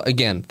 Well,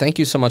 again, thank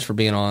you so much for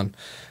being on,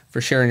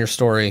 for sharing your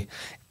story,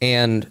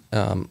 and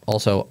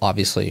also,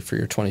 obviously, for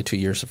your 22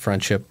 years of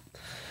friendship.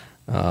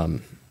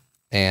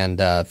 And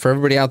for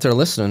everybody out there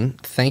listening,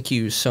 thank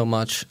you so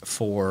much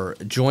for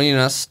joining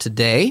us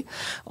today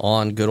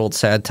on Good Old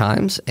Sad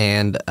Times.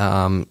 And,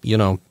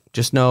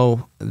 just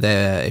know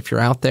that if you're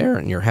out there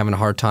and you're having a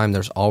hard time,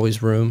 there's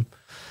always room.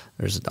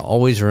 There's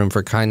always room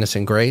for kindness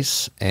and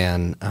grace.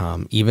 And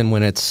even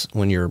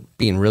when you're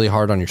being really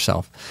hard on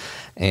yourself.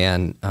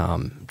 And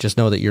just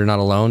know that you're not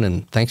alone.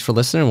 And thanks for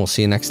listening. We'll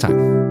see you next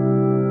time.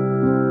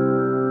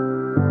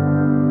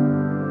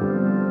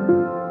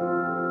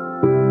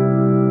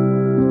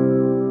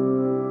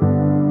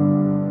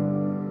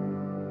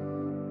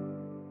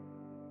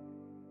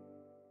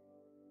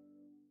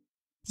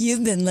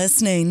 You've been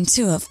listening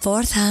to a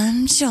Fourth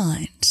Hand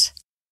Joint.